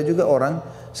agama, ada juga orang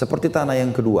seperti tanah yang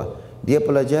kedua. Dia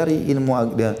pelajari ilmu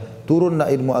agama,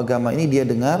 turunlah ilmu agama ini dia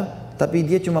dengar, tapi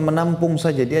dia cuma menampung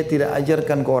saja, dia tidak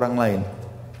ajarkan ke orang lain.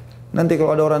 Nanti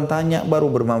kalau ada orang tanya baru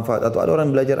bermanfaat, atau ada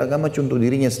orang belajar agama contoh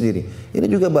dirinya sendiri. Ini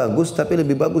juga bagus, tapi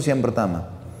lebih bagus yang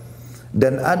pertama.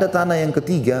 Dan ada tanah yang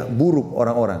ketiga, buruk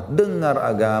orang-orang. Dengar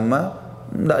agama,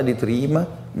 tidak diterima,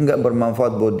 enggak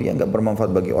bermanfaat buat dia, enggak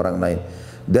bermanfaat bagi orang lain.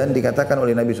 Dan dikatakan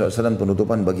oleh Nabi SAW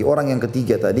penutupan bagi orang yang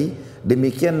ketiga tadi,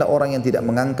 demikianlah orang yang tidak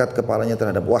mengangkat kepalanya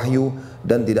terhadap wahyu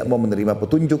dan tidak mau menerima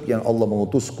petunjuk yang Allah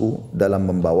mengutusku dalam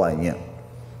membawanya.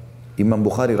 Imam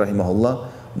Bukhari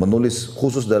rahimahullah menulis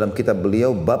khusus dalam kitab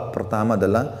beliau, bab pertama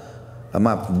adalah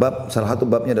salah satu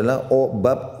babnya adalah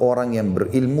bab orang yang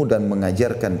berilmu dan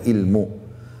mengajarkan ilmu.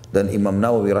 Dan Imam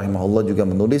Nawawi rahimahullah juga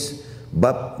menulis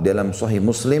bab dalam Sahih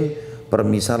Muslim,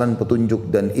 permisalan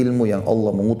petunjuk dan ilmu yang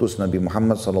Allah mengutus Nabi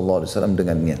Muhammad SAW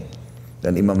dengannya.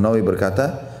 Dan Imam Nawawi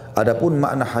berkata, adapun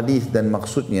makna hadis dan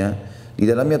maksudnya, di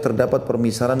dalamnya terdapat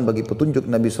permisalan bagi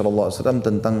petunjuk Nabi SAW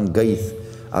tentang gaith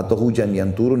atau hujan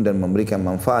yang turun dan memberikan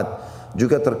manfaat.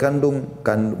 Juga terkandung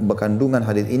kandungan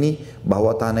hadis ini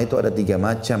bahwa tanah itu ada 3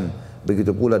 macam,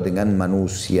 begitu pula dengan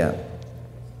manusia.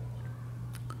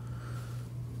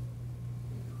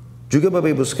 Juga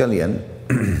Bapak Ibu sekalian,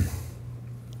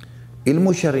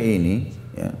 ilmu syar'i ini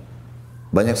ya,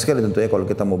 banyak sekali tentunya kalau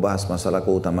kita mau bahas masalah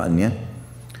keutamaannya,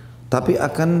 tapi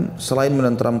akan selain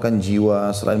menenteramkan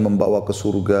jiwa, selain membawa ke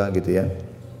surga gitu ya.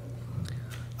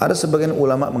 Ada sebagian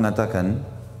ulama mengatakan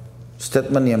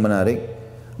statement yang menarik,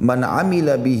 man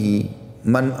amila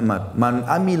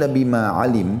bima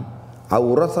alim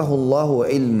awrathahu Allahu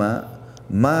ilma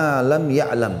ma lam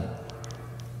ya'lam.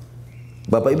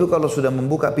 Bapak Ibu kalau sudah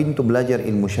membuka pintu belajar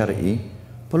ilmu syar'i,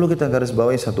 perlu kita garis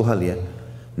bawahi satu hal ya.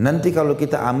 Nanti kalau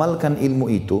kita amalkan ilmu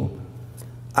itu,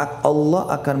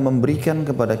 Allah akan memberikan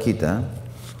kepada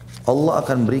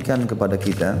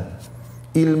kita,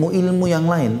 ilmu-ilmu yang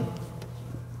lain.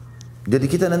 Jadi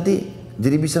kita nanti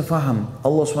jadi bisa faham.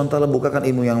 Allah SWT bukakan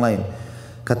ilmu yang lain.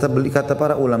 Kata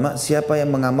para ulama, siapa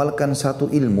yang mengamalkan satu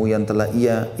ilmu yang telah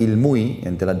ia ilmui,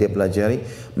 yang telah dia pelajari,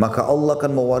 maka Allah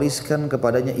akan mewariskan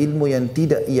kepadanya ilmu yang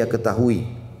tidak ia ketahui.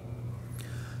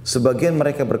 Sebagian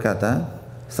mereka berkata,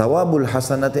 thawabul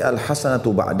hasanati al hasanatu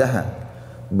ba'daha.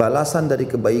 Balasan dari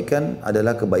kebaikan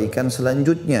adalah kebaikan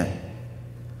selanjutnya.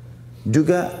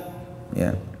 Juga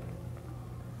ya,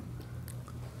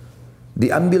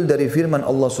 diambil dari firman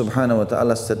Allah Subhanahu wa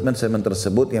taala statement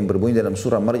tersebut yang berbunyi dalam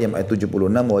surah Maryam ayat 76,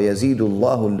 wa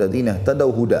yazidullahu alladhina ihtadaw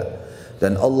huda,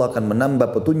 dan Allah akan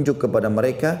menambah petunjuk kepada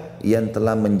mereka yang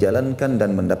telah menjalankan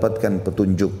dan mendapatkan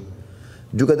petunjuk.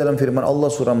 Juga dalam firman Allah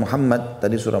surah Muhammad,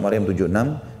 tadi surah Maryam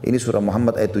 76, ini surah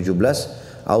Muhammad ayat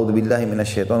 17, a'udzubillahi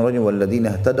minasyaitonir rajim,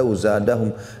 walladzina ihtadaw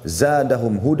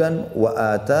zadahum hudan wa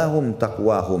atahum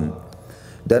taqwahum.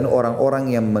 Dan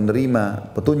orang-orang yang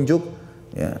menerima petunjuk,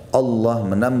 ya, Allah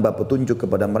menambah petunjuk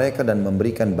kepada mereka dan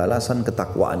memberikan balasan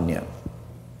ketakwaannya.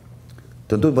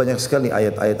 Tentu banyak sekali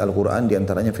ayat-ayat Al-Quran,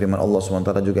 diantaranya firman Allah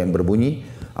SWT juga yang berbunyi,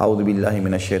 A'udzubillahi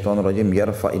minasyaitonirrajim,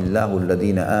 yarfa'illahu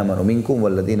alladhina amanu minkum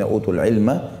walladhina utul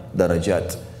ilma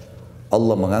darajat.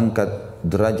 Allah mengangkat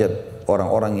derajat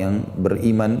orang-orang yang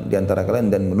beriman di antara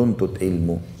kalian dan menuntut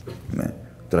ilmu. Nah,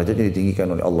 derajatnya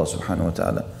ditinggikan oleh Allah Subhanahu wa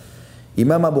taala.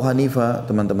 Imam Abu Hanifah,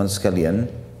 teman-teman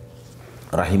sekalian,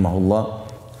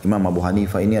 rahimahullah, Imam Abu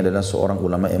Hanifah ini adalah seorang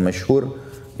ulama yang masyhur,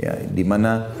 ya, di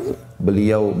mana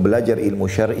beliau belajar ilmu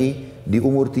syar'i di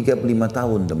umur 35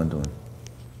 tahun, teman-teman.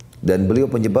 Dan beliau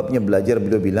penyebabnya belajar,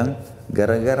 beliau bilang,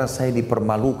 gara-gara saya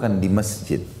dipermalukan di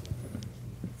masjid.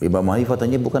 Imam Abu Hanifah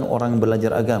tanya, bukan orang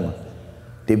belajar agama.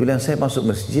 Dia bilang, saya masuk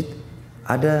masjid,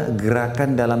 ada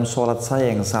gerakan dalam sholat saya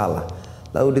yang salah.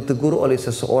 Lalu ditegur oleh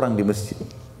seseorang di masjid.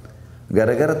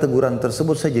 Gara-gara teguran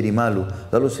tersebut saya jadi malu.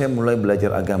 Lalu saya mulai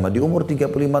belajar agama. Di umur 35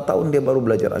 tahun dia baru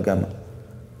belajar agama.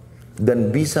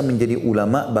 Dan bisa menjadi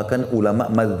ulama, bahkan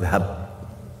ulama madhab.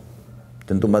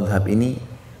 Tentu madhab ini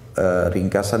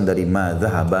ringkasan dari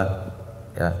madhaba,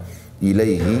 ya,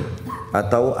 ilaihi,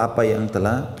 atau apa yang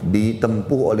telah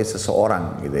ditempuh oleh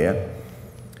seseorang, gitu ya.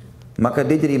 Maka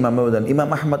dia jadi imam madhab. Dan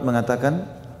Imam Ahmad mengatakan,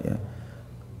 ya,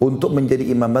 untuk menjadi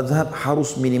imam madhab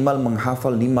harus minimal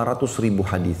menghafal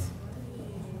 500.000 hadis.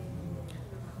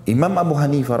 Imam Abu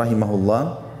Hanifah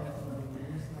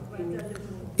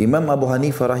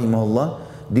rahimahullah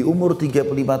di umur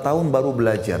 35 tahun baru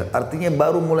belajar. Artinya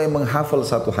baru mulai menghafal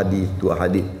 1 hadis, 2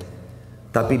 hadis.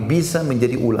 Tapi bisa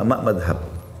menjadi ulama madhab.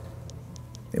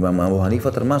 Imam Abu Hanifah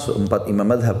termasuk 4 imam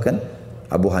madhab kan.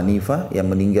 Abu Hanifah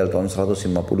yang meninggal tahun 150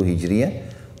 Hijriah.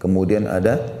 Kemudian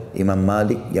ada Imam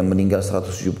Malik yang meninggal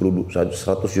 179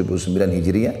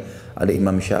 Hijriah. Ada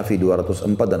Imam Syafi'i 204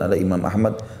 dan ada Imam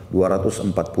Ahmad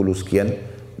 240 sekian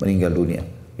meninggal dunia.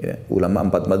 Ya, ulama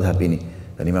 4 madhab ini.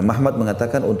 Dan Imam Ahmad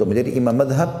mengatakan untuk menjadi imam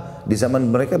madhab di zaman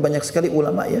mereka banyak sekali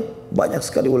ulama, ya, banyak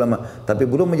sekali ulama. Tapi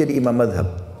belum menjadi imam madhab.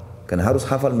 Karena harus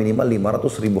hafal minimal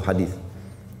 500.000 hadis.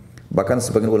 Bahkan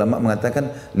sebagian ulama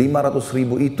mengatakan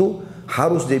 500.000 itu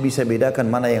harus dia bisa bedakan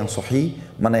mana yang sahih,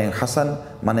 mana yang hasan,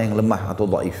 mana yang lemah atau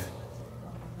dhaif.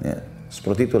 Ya,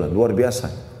 seperti itulah, luar biasa.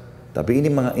 Tapi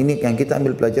ini yang kita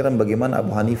ambil pelajaran bagaimana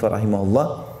Abu Hanifah rahimahullah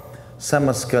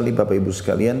sama sekali, Bapak Ibu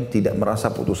sekalian, tidak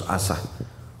merasa putus asa.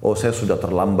 Oh, saya sudah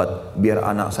terlambat, biar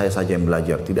anak saya saja yang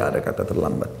belajar. Tidak ada kata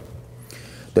terlambat.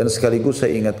 Dan sekaligus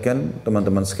saya ingatkan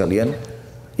teman-teman sekalian,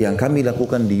 yang kami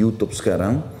lakukan di YouTube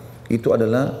sekarang itu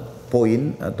adalah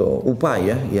poin atau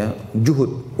upaya, ya,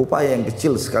 juhud, upaya yang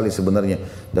kecil sekali sebenarnya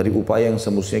dari upaya yang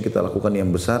semestinya kita lakukan yang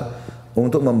besar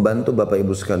untuk membantu Bapak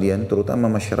Ibu sekalian, terutama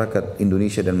masyarakat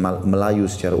Indonesia dan Melayu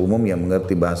secara umum yang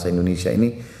mengerti bahasa Indonesia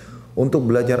ini, untuk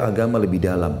belajar agama lebih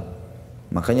dalam.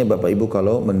 Makanya Bapak Ibu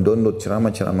kalau mendownload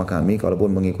ceramah-ceramah kami,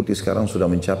 kalaupun mengikuti sekarang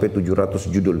sudah mencapai 700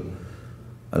 judul.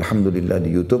 Alhamdulillah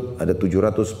di YouTube ada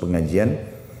 700 pengajian,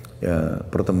 ya,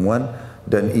 pertemuan,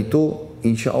 dan itu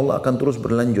insya Allah akan terus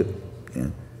berlanjut,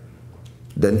 ya.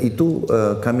 Dan itu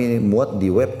kami muat di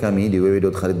web kami di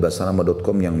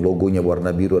www.khalidbasalamah.com yang logonya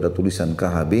warna biru ada tulisan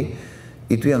KHB.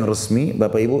 Itu yang resmi.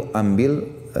 Bapak Ibu ambil,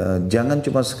 jangan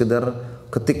cuma sekedar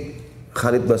ketik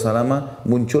Khalid Basalamah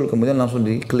muncul kemudian langsung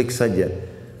diklik saja.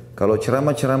 Kalau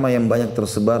ceramah-ceramah yang banyak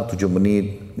tersebar 7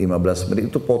 menit, 15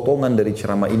 menit itu potongan dari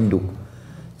ceramah induk.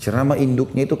 Ceramah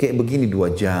induknya itu kayak begini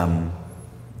 2 jam,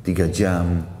 3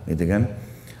 jam, gitu kan.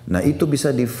 Nah itu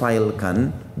bisa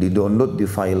difilekan, di-download,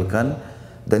 difilekan,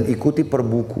 dan ikuti per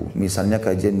buku. Misalnya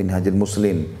kajian Minhajul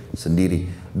Muslim sendiri,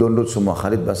 download semua.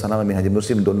 Khalid Basalamah Minhajul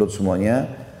Muslim, download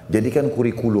semuanya, jadikan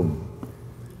kurikulum.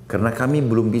 Karena kami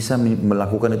belum bisa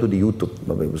melakukan itu di YouTube,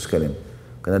 Bapak Ibu sekalian.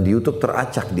 Karena di YouTube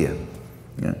teracak dia.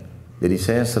 Ya. Jadi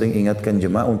saya sering ingatkan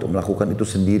jemaah untuk melakukan itu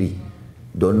sendiri.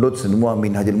 Download semua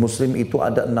Minhajul Muslim, itu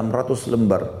ada 600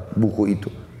 lembar buku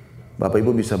itu. Bapak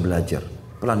Ibu bisa belajar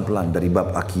pelan-pelan dari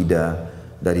bab akidah,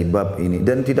 dari bab ini,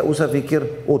 dan tidak usah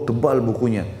pikir oh tebal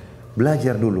bukunya.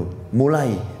 Belajar dulu,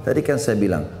 mulai. Tadi kan saya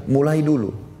bilang, mulai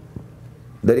dulu.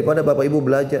 Daripada Bapak Ibu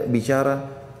belajar bicara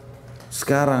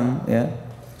sekarang,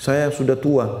 ya, saya sudah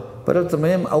tua, padahal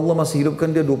sebenarnya Allah masih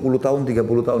hidupkan dia 20 tahun,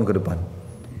 30 tahun ke depan.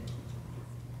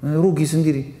 Rugi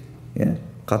sendiri, ya.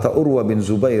 Kata Urwa bin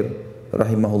Zubair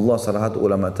rahimahullah, salah satu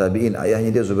ulama tabi'in, ayahnya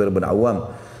dia Zubair bin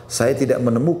Awam, saya tidak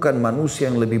menemukan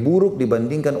manusia yang lebih buruk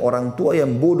dibandingkan orang tua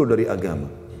yang bodoh dari agama.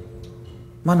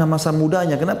 Mana masa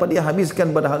mudanya, kenapa dia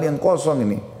habiskan pada hal yang kosong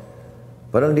ini?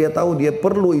 Padahal dia tahu dia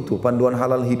perlu itu, panduan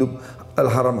halal hidup,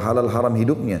 halal haram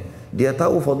hidupnya. Dia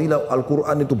tahu fadilah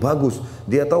Al-Quran itu bagus,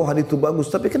 dia tahu hadis itu bagus,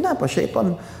 tapi kenapa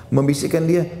syaitan membisikkan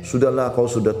dia, sudahlah kau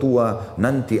sudah tua,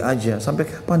 nanti aja. Sampai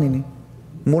kapan ini?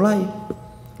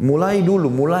 Mulai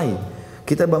dulu, mulai.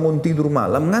 Kita bangun tidur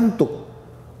malam ngantuk.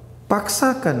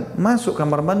 paksakan masuk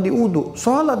kamar mandi wudu,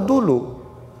 sholat dulu.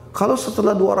 Kalau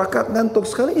setelah 2 rakaat ngantuk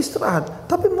sekali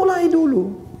istirahat, tapi mulai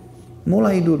dulu.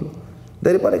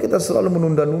 Daripada kita selalu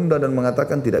menunda-nunda dan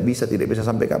mengatakan tidak bisa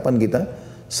sampai kapan kita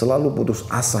selalu putus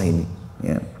asa ini.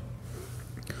 Ya.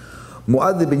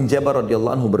 Muadz bin Jabal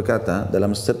radhiyallahu anhu berkata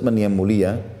dalam statement yang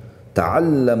mulia,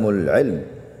 "Ta'allamul ilm,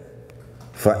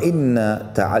 fa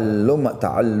inna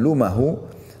ta'allumahu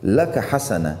laka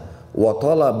hasana, wa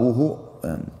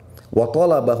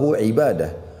talabahu ibadah,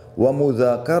 wa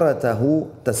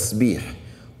mudzakaratahu tasbih,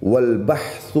 wal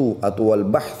bahthu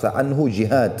anhu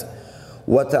jihad,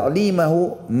 wa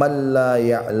ta'limahu man la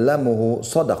ya'lamuhu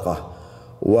sadaqah,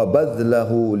 wa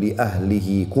badlahu li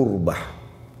ahlihi kurbah."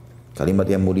 Kalimat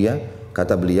yang mulia,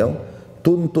 kata beliau,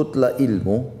 tuntutlah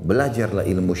ilmu, belajarlah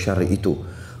ilmu syar'i itu,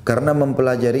 karena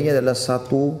mempelajarinya adalah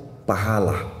satu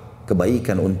pahala,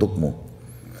 kebaikan untukmu.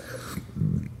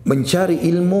 Mencari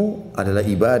ilmu adalah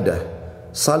ibadah,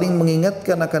 saling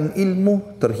mengingatkan akan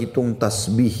ilmu terhitung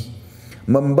tasbih,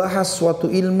 membahas suatu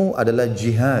ilmu adalah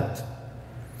jihad,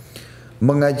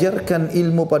 mengajarkan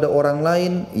ilmu pada orang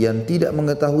lain yang tidak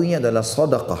mengetahuinya adalah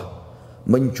sedekah,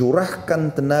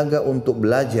 mencurahkan tenaga untuk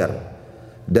belajar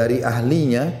dari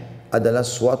ahlinya adalah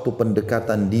suatu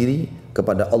pendekatan diri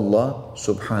kepada Allah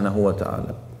Subhanahu wa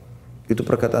taala. Itu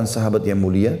perkataan sahabat yang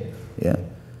mulia, ya.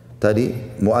 Tadi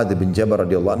Muadz bin Jabal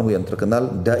radhiyallahu anhu yang terkenal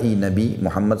dai Nabi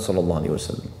Muhammad sallallahu alaihi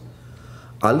wasallam.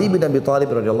 Ali bin Abi Thalib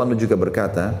radhiyallahu anhu juga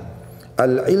berkata,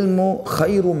 "Al-ilmu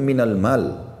khairum minal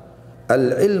mal.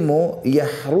 Al-ilmu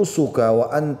yahrusuka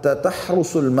wa anta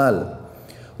tahrusul mal.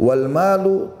 Wal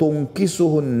malu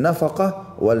tunkisuhun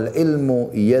nafaqah wal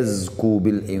ilmu yazku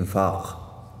bil infaq."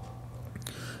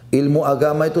 Ilmu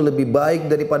agama itu lebih baik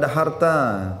daripada harta.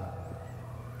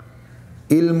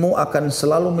 Ilmu akan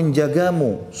selalu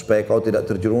menjagamu supaya kau tidak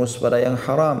terjerumus pada yang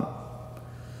haram.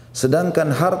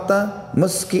 Sedangkan harta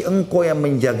meski engkau yang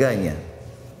menjaganya.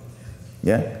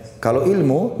 Ya, kalau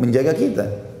ilmu menjaga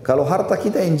kita, kalau harta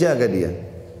kita yang jaga dia.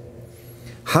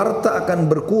 Harta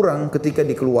akan berkurang ketika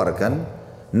dikeluarkan,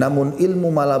 namun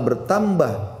ilmu malah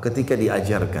bertambah ketika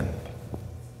diajarkan.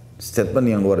 Statement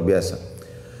yang luar biasa.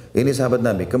 Ini sahabat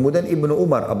Nabi. Kemudian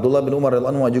Abdullah bin Umar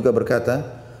radhiyallahu anhu juga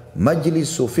berkata,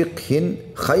 "Majlisu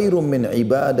fiqhin khairum min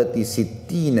ibadati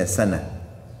sittina sana."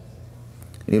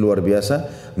 Ini luar biasa.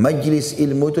 Majlis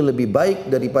ilmu itu lebih baik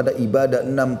daripada ibadah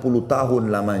 60 tahun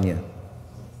lamanya.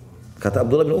 Kata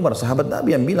Abdullah bin Umar, sahabat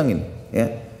Nabi yang bilang ini.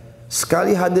 Ya.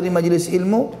 Sekali hadir di majlis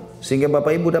ilmu, sehingga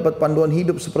bapak ibu dapat panduan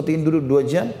hidup seperti ini dulu 2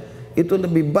 jam, itu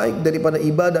lebih baik daripada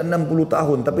ibadah 60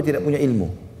 tahun tapi tidak punya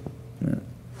ilmu. Ya.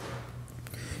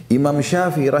 Imam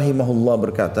Syafi'i rahimahullah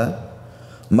berkata,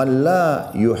 "Man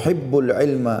la yuhibbul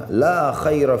ilma la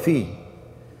khaira fi."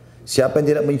 Siapa yang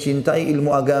tidak mencintai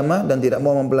ilmu agama dan tidak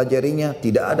mau mempelajarinya,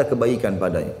 tidak ada kebaikan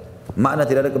padanya. Makna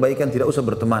tidak ada kebaikan, tidak usah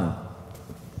berteman.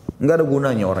 Enggak ada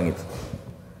gunanya orang itu.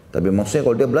 Tapi maksudnya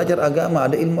kalau dia belajar agama,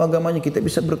 ada ilmu agamanya, kita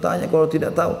bisa bertanya kalau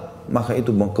tidak tahu, maka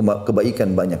itu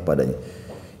kebaikan banyak padanya.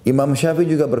 Imam Syafi'i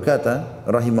juga berkata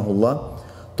rahimahullah,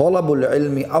 "Talabul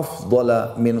ilmi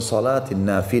afdala min salatin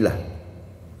nafilah."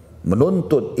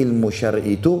 Menuntut ilmu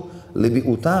syar'i itu lebih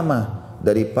utama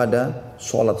daripada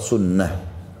solat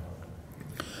sunnah.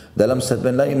 Dalam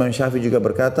statement lain Imam Syafi'i juga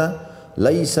berkata,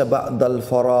 "Laisa ba'dal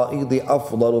fara'idhi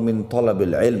afdalu min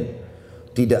talabil ilm."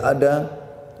 Tidak ada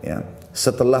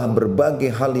setelah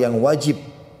berbagai hal yang wajib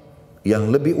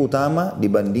yang lebih utama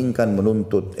dibandingkan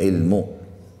menuntut ilmu.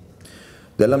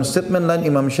 Dalam statement lain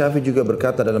Imam Syafi'i juga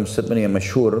berkata dalam statement yang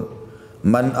masyhur,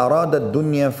 "Man arada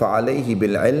ad-dunya fa'alaihi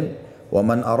bil ilm wa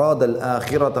man arada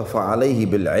al-akhirata fa'alaihi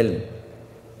bil ilm."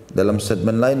 Dalam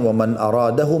statement lain, "Wa man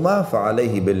aradahuma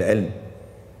fa'alaihi bil ilm."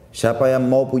 Siapa yang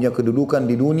mau punya kedudukan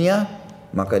di dunia,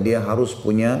 maka dia harus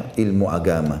punya ilmu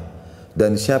agama.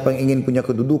 Dan siapa yang ingin punya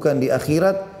kedudukan di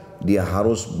akhirat, dia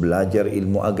harus belajar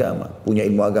ilmu agama, punya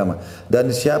ilmu agama.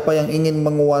 Dan siapa yang ingin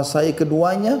menguasai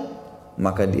keduanya,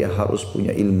 maka dia harus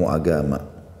punya ilmu agama.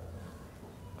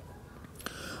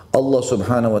 Allah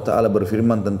Subhanahu wa taala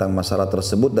berfirman tentang masalah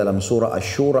tersebut dalam surah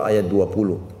Asy-Syura ayat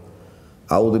 20.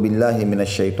 A'udzu billahi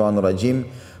minasyaitonir rajim.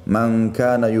 Man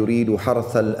kana yuridu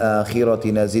harthal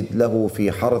akhirati nazid lahu fi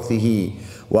harthihi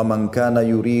wa man kana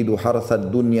yuridu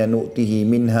harthad dunya nu'tihi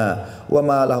minha wa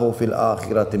ma lahu fil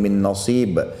akhirati min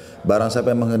nasib. Barang siapa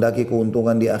yang menghendaki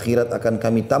keuntungan di akhirat, akan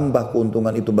kami tambah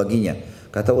keuntungan itu baginya.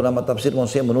 Kata ulama tafsir,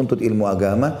 maksudnya menuntut ilmu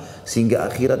agama sehingga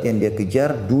akhirat yang dia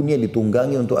kejar, dunia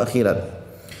ditunggangi untuk akhirat.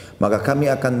 Maka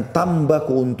kami akan tambah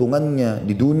keuntungannya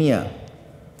di dunia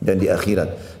dan di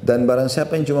akhirat. Dan barang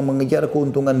siapa yang cuma mengejar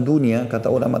keuntungan dunia, kata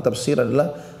ulama tafsir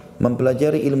adalah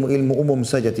mempelajari ilmu-ilmu umum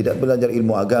saja, tidak belajar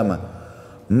ilmu agama,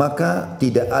 maka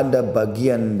tidak ada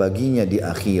bagian baginya di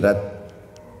akhirat.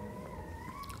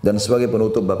 Dan sebagai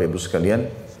penutup Bapak Ibu sekalian,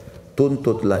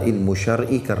 tuntutlah ilmu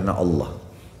syar'i karena Allah.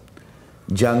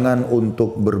 Jangan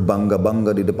untuk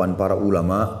berbangga-bangga di depan para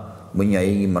ulama,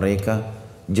 menyaingi mereka.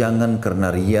 Jangan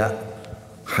karena riya,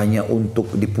 hanya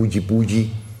untuk dipuji-puji,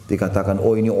 dikatakan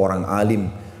oh ini orang alim,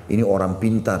 ini orang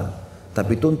pintar.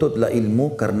 Tapi tuntutlah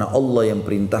ilmu karena Allah yang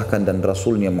perintahkan dan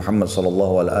Rasulnya Muhammad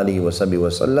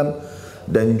SAW,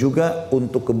 dan juga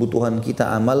untuk kebutuhan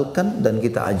kita amalkan dan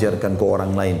kita ajarkan ke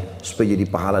orang lain supaya jadi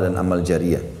pahala dan amal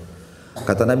jariah.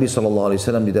 Kata Nabi SAW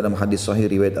di dalam hadis sahih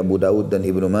riwayat Abu Daud dan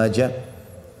Ibnu Majah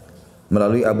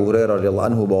melalui Abu Hurairah radhiyallahu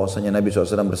anhu bahwasanya Nabi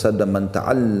SAW bersabda, man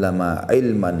ta'allama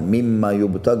ilman mimma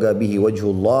yubtaga bihi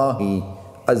wajhullahi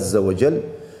azza wa jal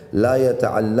la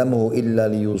yata'allamuhu illa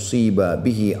liyusiba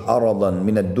bihi aradan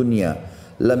minad dunya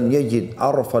lam yajid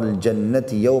arfal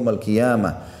jannati yawmal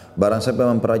qiyamah. Barang siapa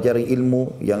mempelajari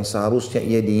ilmu yang seharusnya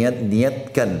ia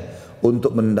niatkan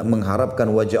untuk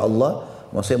mengharapkan wajah Allah,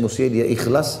 maksudnya dia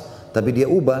ikhlas tapi dia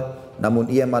ubah,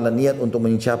 namun ia malah niat untuk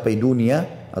mencapai dunia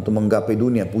atau menggapai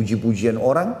dunia, puji-pujian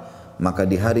orang, maka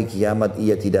di hari kiamat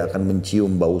ia tidak akan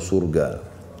mencium bau surga.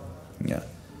 Ya.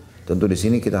 Tentu di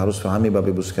sini kita harus pahami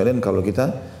Bapak Ibu sekalian, kalau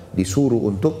kita disuruh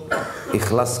untuk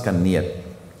ikhlaskan niat.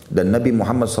 Dan Nabi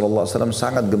Muhammad SAW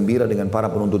sangat gembira dengan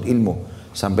para penuntut ilmu,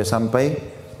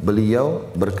 sampai-sampai beliau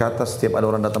berkata setiap ada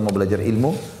orang datang mau belajar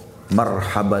ilmu,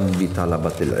 marhaban bi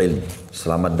talabatil ilm,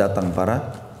 selamat datang para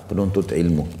penuntut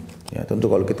ilmu. Ya,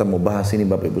 tentu kalau kita mau bahas ini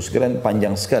Bapak Ibu sekalian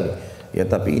panjang sekali. Ya,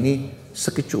 tapi ini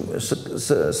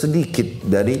sedikit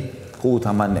dari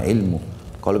keutamaan ilmu.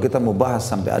 Kalau kita mau bahas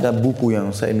sampai ada buku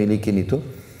yang saya milikin itu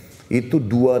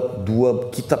dua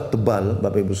kitab tebal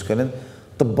Bapak Ibu sekalian.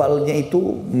 Tebalnya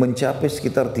itu mencapai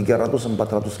sekitar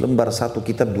 300-400 lembar, satu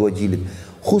kitab 2 jilid.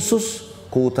 Khusus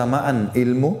keutamaan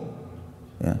ilmu,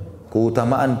 ya,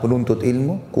 keutamaan penuntut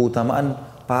ilmu, keutamaan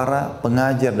para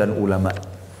pengajar dan ulama.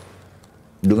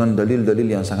 Dengan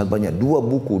dalil-dalil yang sangat banyak. 2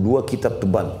 buku, 2 kitab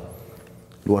tebal.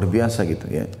 Luar biasa gitu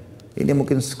ya. Ini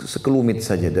mungkin sekelumit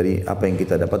saja dari apa yang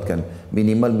kita dapatkan.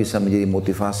 Minimal bisa menjadi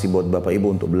motivasi buat Bapak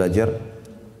Ibu untuk belajar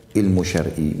ilmu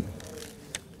syar'i.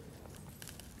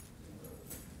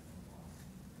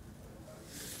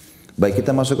 Baik, kita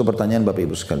masuk ke pertanyaan Bapak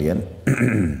Ibu sekalian.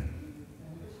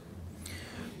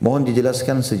 Mohon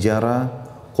dijelaskan sejarah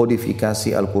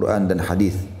kodifikasi Al-Quran dan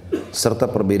hadis serta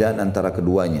perbedaan antara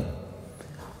keduanya.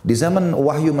 Di zaman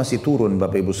wahyu masih turun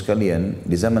Bapak Ibu sekalian,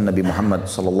 di zaman Nabi Muhammad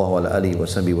SAW,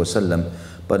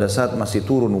 pada saat masih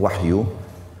turun wahyu,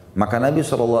 maka Nabi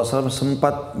SAW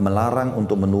sempat melarang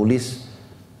untuk menulis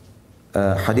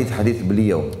hadis-hadis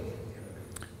beliau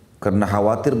karena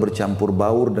khawatir bercampur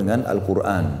baur dengan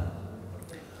Al-Quran.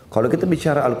 Kalau kita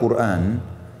bicara Al-Quran,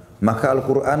 maka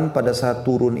Al-Quran pada saat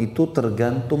turun itu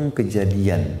tergantung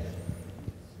kejadian,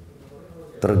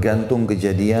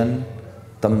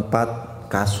 tempat,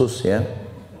 kasus ya.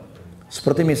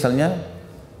 Seperti misalnya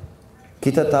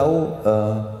kita tahu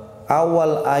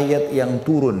awal ayat yang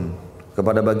turun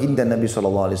kepada baginda Nabi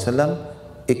SAW,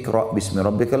 Iqra bismi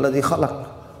rabbikal ladzi khalaq.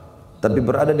 Tapi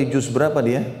berada di juz berapa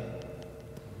dia?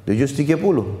 Di juz 30.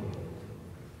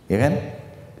 Ya kan?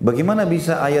 Bagaimana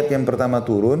bisa ayat yang pertama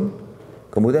turun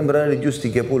kemudian berada di juz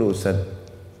 30 Ustaz?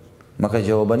 Maka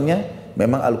jawabannya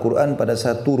memang Al-Quran pada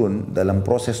saat turun, dalam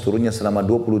proses turunnya selama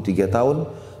 23 tahun,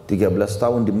 13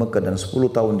 tahun di Mekah dan 10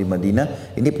 tahun di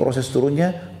Madinah, ini proses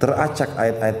turunnya teracak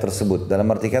ayat-ayat tersebut. Dalam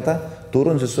arti kata,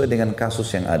 turun sesuai dengan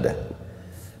kasus yang ada.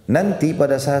 Nanti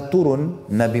pada saat turun,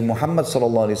 Nabi Muhammad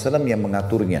SAW yang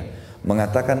mengaturnya.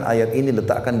 Mengatakan ayat ini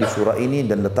letakkan di surah ini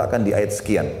dan letakkan di ayat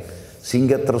sekian.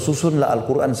 Sehingga tersusunlah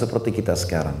Al-Quran seperti kita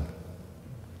sekarang.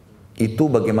 Itu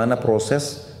bagaimana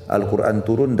proses Al-Quran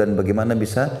turun dan bagaimana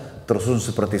bisa tersusun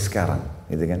seperti sekarang.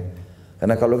 Gitu kan?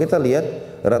 Karena kalau kita lihat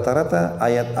rata-rata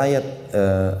ayat-ayat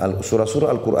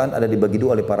surah-surah Al-Quran ada dibagi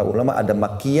dua oleh para ulama, ada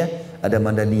Makkiyah, ada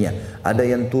Madaniyah. Ada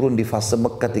yang turun di fase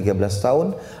Mekah 13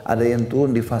 tahun, ada yang turun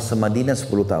di fase Madinah 10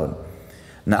 tahun.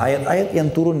 Nah, ayat-ayat yang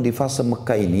turun di fase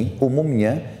Mekah ini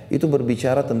umumnya itu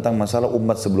berbicara tentang masalah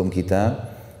umat sebelum kita,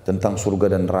 tentang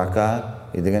surga dan neraka,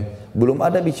 gitu kan. Belum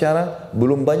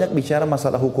banyak bicara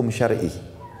masalah hukum syar'i.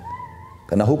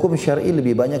 Karena hukum syar'i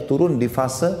lebih banyak turun di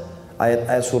fase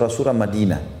ayat-ayat surah-surah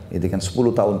Madinah, itu kan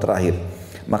 10 tahun terakhir.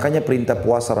 Makanya perintah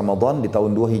puasa Ramadan di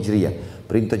tahun 2 Hijriah,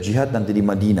 perintah jihad nanti di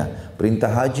Madinah,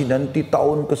 perintah haji nanti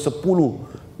tahun ke-10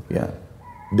 ya,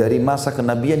 dari masa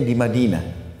kenabian di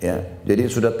Madinah ya. Jadi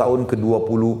sudah tahun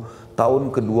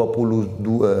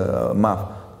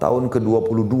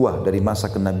ke-22 dari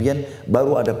masa kenabian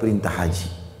baru ada perintah haji.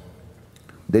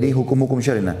 dari hukum-hukum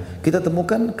syariah. Nah, kita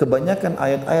temukan kebanyakan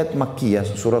ayat-ayat Makkiyah,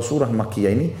 surah-surah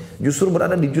Makkiyah ini justru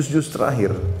berada di juz-juz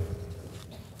terakhir.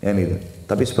 Ya, gitu.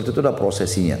 Tapi seperti itu adalah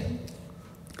prosesinya.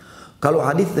 Kalau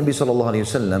hadis Nabi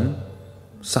SAW,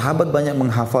 sahabat banyak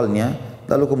menghafalnya,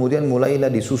 lalu kemudian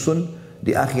mulailah disusun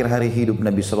di akhir hari hidup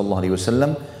Nabi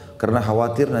SAW karena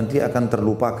khawatir nanti akan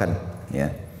terlupakan.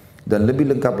 Ya. Dan lebih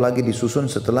lengkap lagi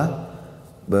disusun setelah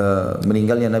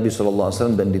meninggalnya Nabi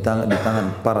SAW dan di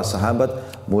tangan para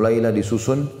sahabat mulailah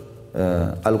disusun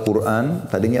Al-Quran.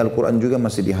 Tadinya Al-Quran juga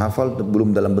masih dihafal,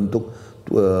 belum dalam bentuk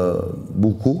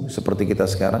buku seperti kita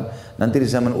sekarang. Nanti di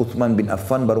zaman Uthman bin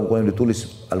Affan baru kemudian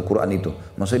ditulis Al-Quran itu.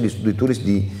 Maksudnya ditulis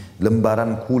di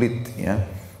lembaran kulit, ya,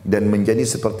 dan menjadi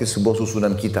seperti sebuah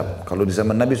susunan kitab. Kalau di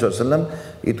zaman Nabi SAW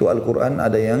itu Al-Quran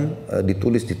ada yang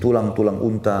ditulis di tulang-tulang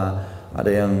unta,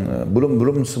 ada yang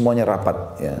belum semuanya rapat,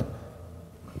 ya.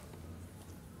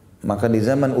 Maka di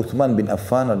zaman Uthman bin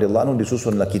Affan radhiyallahu anhu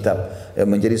disusunlah kitab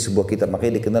yang menjadi sebuah kitab,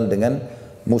 makanya dikenal dengan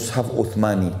Mushaf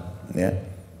Uthmani, ya.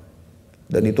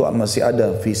 Dan itu masih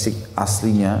ada fisik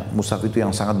aslinya mushaf itu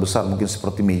yang sangat besar, mungkin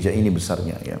seperti meja ini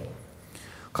besarnya, ya.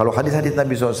 Kalau hadis-hadis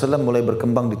Nabi SAW mulai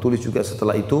berkembang ditulis juga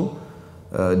setelah itu,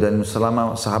 dan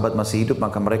selama sahabat masih hidup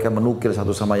maka mereka menukil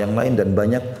satu sama yang lain, dan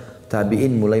banyak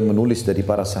tabi'in mulai menulis dari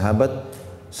para sahabat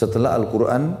setelah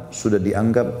Al-Quran sudah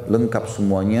dianggap lengkap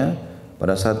semuanya.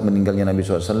 Pada saat meninggalnya Nabi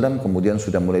SAW, kemudian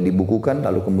sudah mulai dibukukan,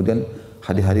 lalu kemudian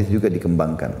hadis-hadis juga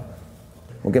dikembangkan.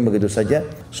 Mungkin begitu saja.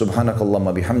 Subhanakallahumma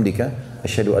bihamdika,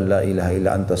 asyhadu an la ilaha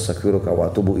illa anta astaghfiruka wa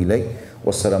atubu ilaik.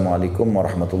 Wassalamualaikum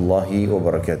warahmatullahi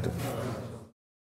wabarakatuh.